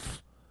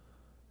golf,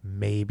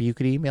 maybe you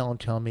could email and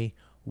tell me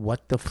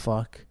what the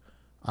fuck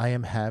I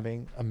am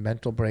having a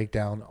mental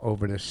breakdown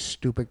over this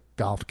stupid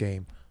golf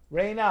game.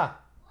 Raina,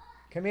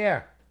 come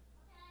here.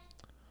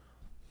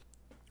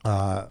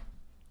 Now,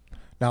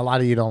 a lot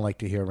of you don't like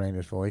to hear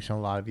Raina's voice, and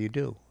a lot of you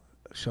do.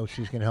 So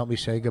she's going to help me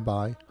say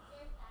goodbye.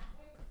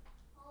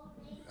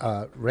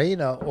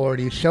 Raina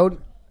already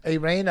showed. Hey,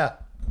 Raina,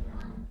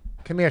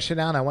 come here, sit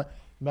down.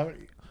 Remember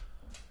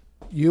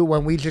you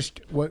when we just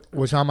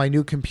was on my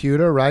new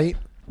computer, right?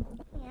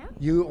 Yeah.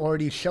 You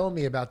already showed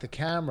me about the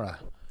camera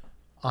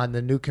on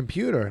the new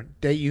computer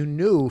that you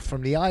knew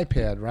from the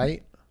iPad,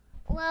 right?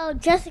 Well,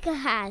 Jessica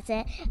has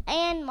it,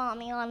 and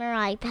Mommy on her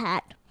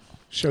iPad.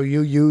 So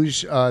you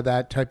use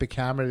that type of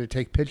camera to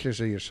take pictures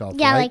of yourself,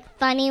 Yeah, right? like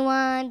funny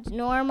ones,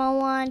 normal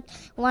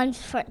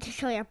ones to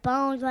show your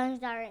bones,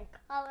 ones that are in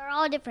color,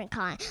 all different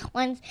kinds.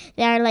 Ones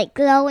that are like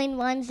glowing,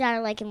 ones that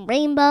are like in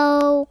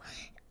rainbow,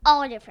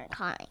 all different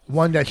kinds.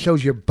 One that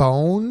shows your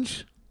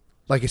bones,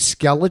 like a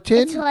skeleton?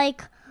 It's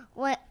like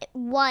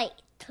white,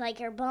 like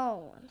your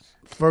bones.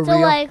 For So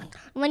real? like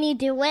when you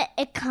do it,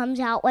 it comes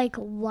out like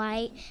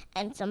white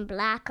and some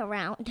black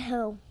around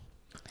too.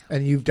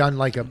 And you've done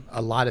like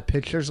a lot of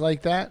pictures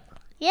like that?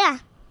 Yeah,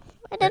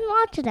 I did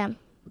lots of them.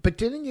 But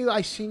didn't you,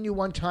 I seen you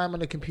one time on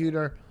the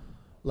computer,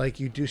 like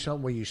you do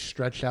something where you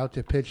stretch out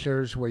the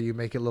pictures, where you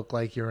make it look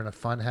like you're in a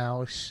fun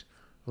house,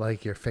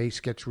 like your face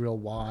gets real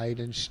wide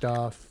and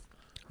stuff.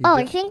 Oh,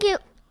 I think you.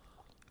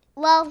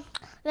 Well,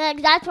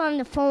 like that's one of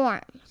the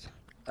forms.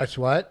 That's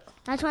what?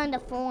 That's one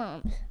of the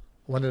forms.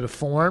 One of the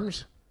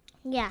forms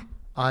Yeah.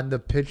 on the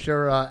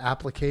picture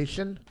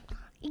application?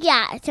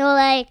 Yeah. So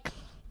like,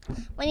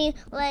 when you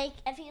like,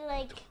 if you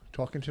like,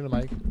 Talking to the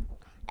mic.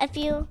 if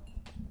you,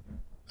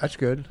 That's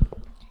good.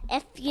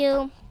 if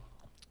you,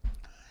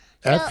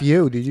 F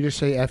you. Did you just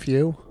say F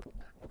you?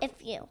 if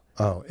you.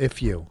 Oh,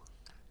 if you.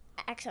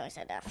 Actually, I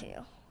said F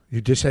you.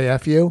 You just say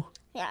F you?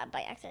 Yeah,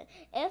 by accident.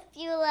 If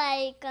you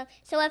like,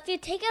 so if you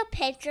take a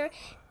picture,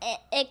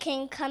 it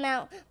can come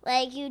out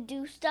like you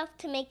do stuff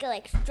to make it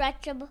like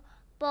stretchable.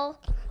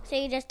 So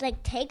you just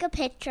like take a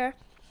picture,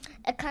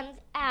 it comes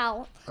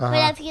out.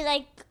 But if you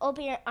like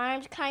open your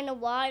arms kind of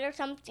wide or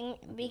something,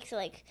 it makes it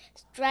like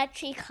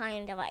stretchy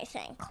kind of, I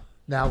think.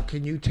 Now,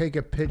 can you take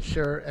a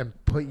picture and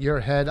put your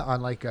head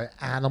on like an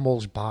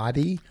animal's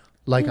body?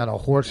 Like on a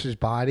horse's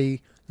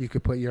body, you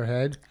could put your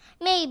head?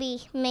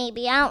 Maybe.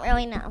 I don't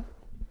really know.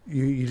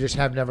 You just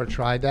have never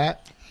tried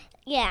that?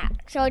 Yeah,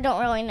 so I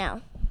don't really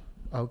know.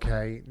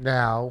 Okay.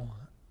 Now,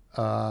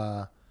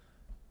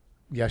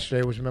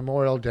 yesterday was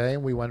Memorial Day,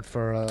 and we went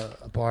for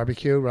a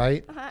barbecue,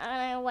 right? And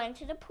I went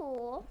to the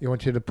pool. You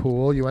went to the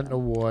pool. You went in the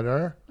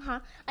water.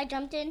 I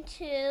jumped in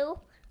 2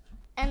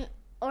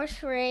 or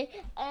 3,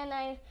 and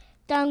I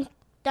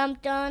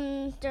dumped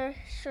under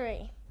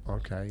 3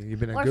 Okay. You've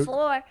been a or good...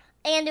 4,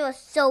 and it was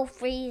so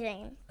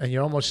freezing. And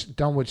you're almost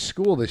done with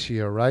school this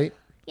year, right?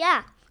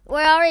 Yeah,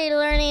 we're already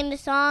learning the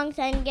songs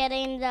and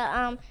getting the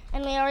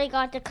and we already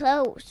got the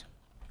clothes.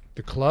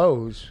 The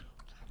clothes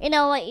You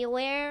know what you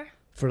wear?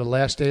 for the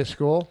last day of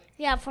school?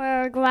 Yeah,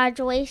 for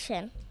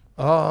graduation.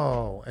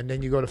 Oh, and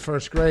then you go to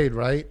first grade,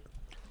 right?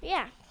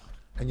 Yeah,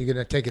 And you're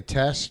going to take a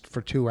test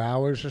for 2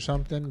 hours or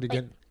something to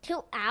get...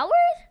 2 hours?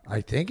 I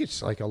think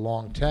it's like a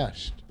long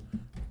test.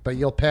 But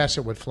you'll pass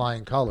it with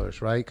flying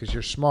colors, right? Because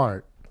you're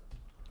smart,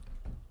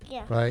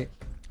 Yeah. right?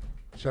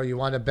 So you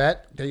want to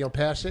bet that you'll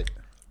pass it?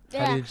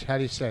 Yeah. How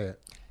do you say it?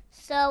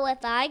 So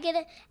if I get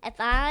it,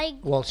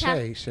 Well,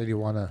 say you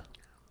want to,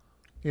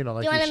 like you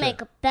want to said.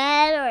 make a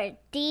bet or a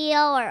deal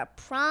or a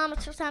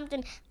promise or something.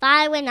 If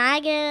I win, I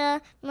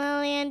get $1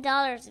 million.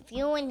 If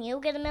you win,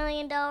 you get $1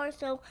 million.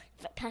 So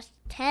if I pass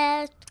the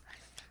test,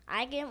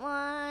 I get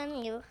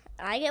one.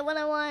 I get what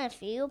I want.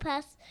 If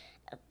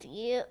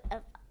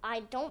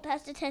I don't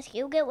pass the test,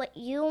 you get what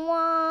you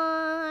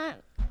want.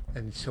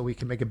 And so we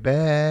can make a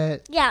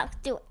bet. Yeah,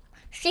 do it.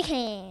 Shake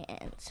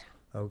hands,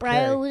 Okay.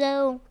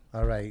 Brodo.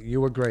 All right. You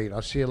were great.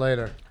 I'll see you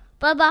later.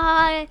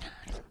 Bye-bye.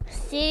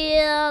 See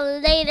you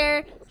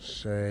later.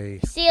 Say.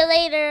 See you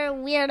later,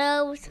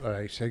 weirdos. All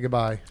right. Say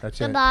goodbye. That's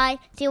it. Goodbye.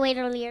 See you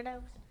later,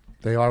 weirdos.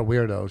 They are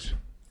weirdos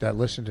that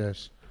listen to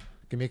this.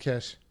 Give me a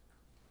kiss.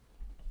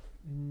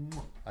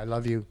 I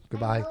love you.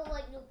 Goodbye. I know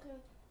what you can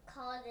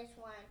call this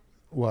one.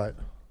 What?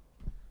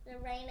 The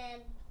Rain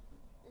and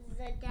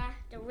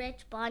the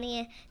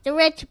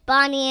rich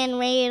Bonnie and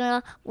Rain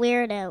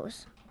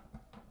weirdos.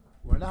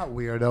 We're not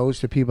weirdos.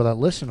 The people that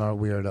listen are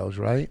weirdos,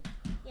 right?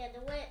 Yeah, the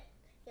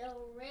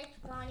rich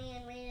Bonnie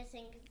and Rain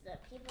think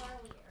that people are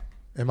weird.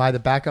 Am I the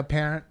backup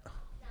parent?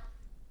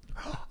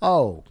 No.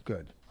 Oh,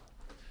 good.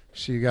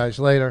 See you guys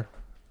later.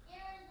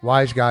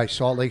 Wise Guy,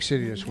 Salt Lake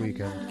City this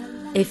weekend.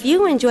 If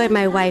you enjoyed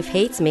My Wife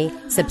Hates Me,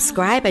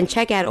 subscribe and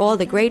check out all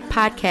the great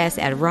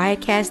podcasts at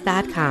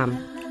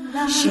riotcast.com.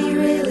 She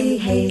really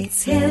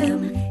hates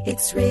him,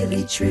 it's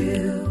really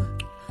true.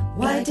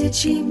 Why did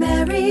she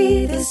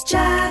marry this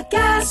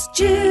jackass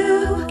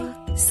Jew?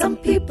 Some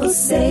people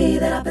say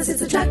that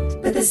opposites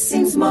attract, but this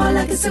seems more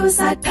like a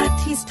suicide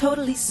pact. He's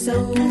totally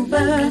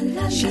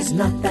sober, she's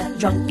not that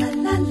drunk.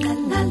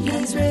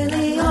 He's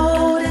really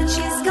old and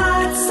she's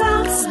got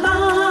some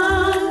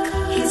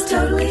spunk. He's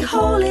totally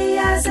holy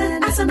as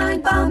an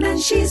asinine bomb, and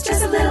she's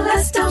just a little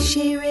less dumb.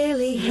 She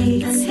really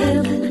hates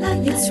him,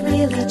 it's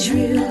really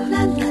true.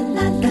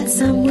 But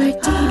somewhere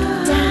deep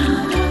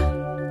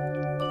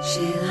down,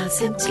 she loves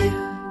him too.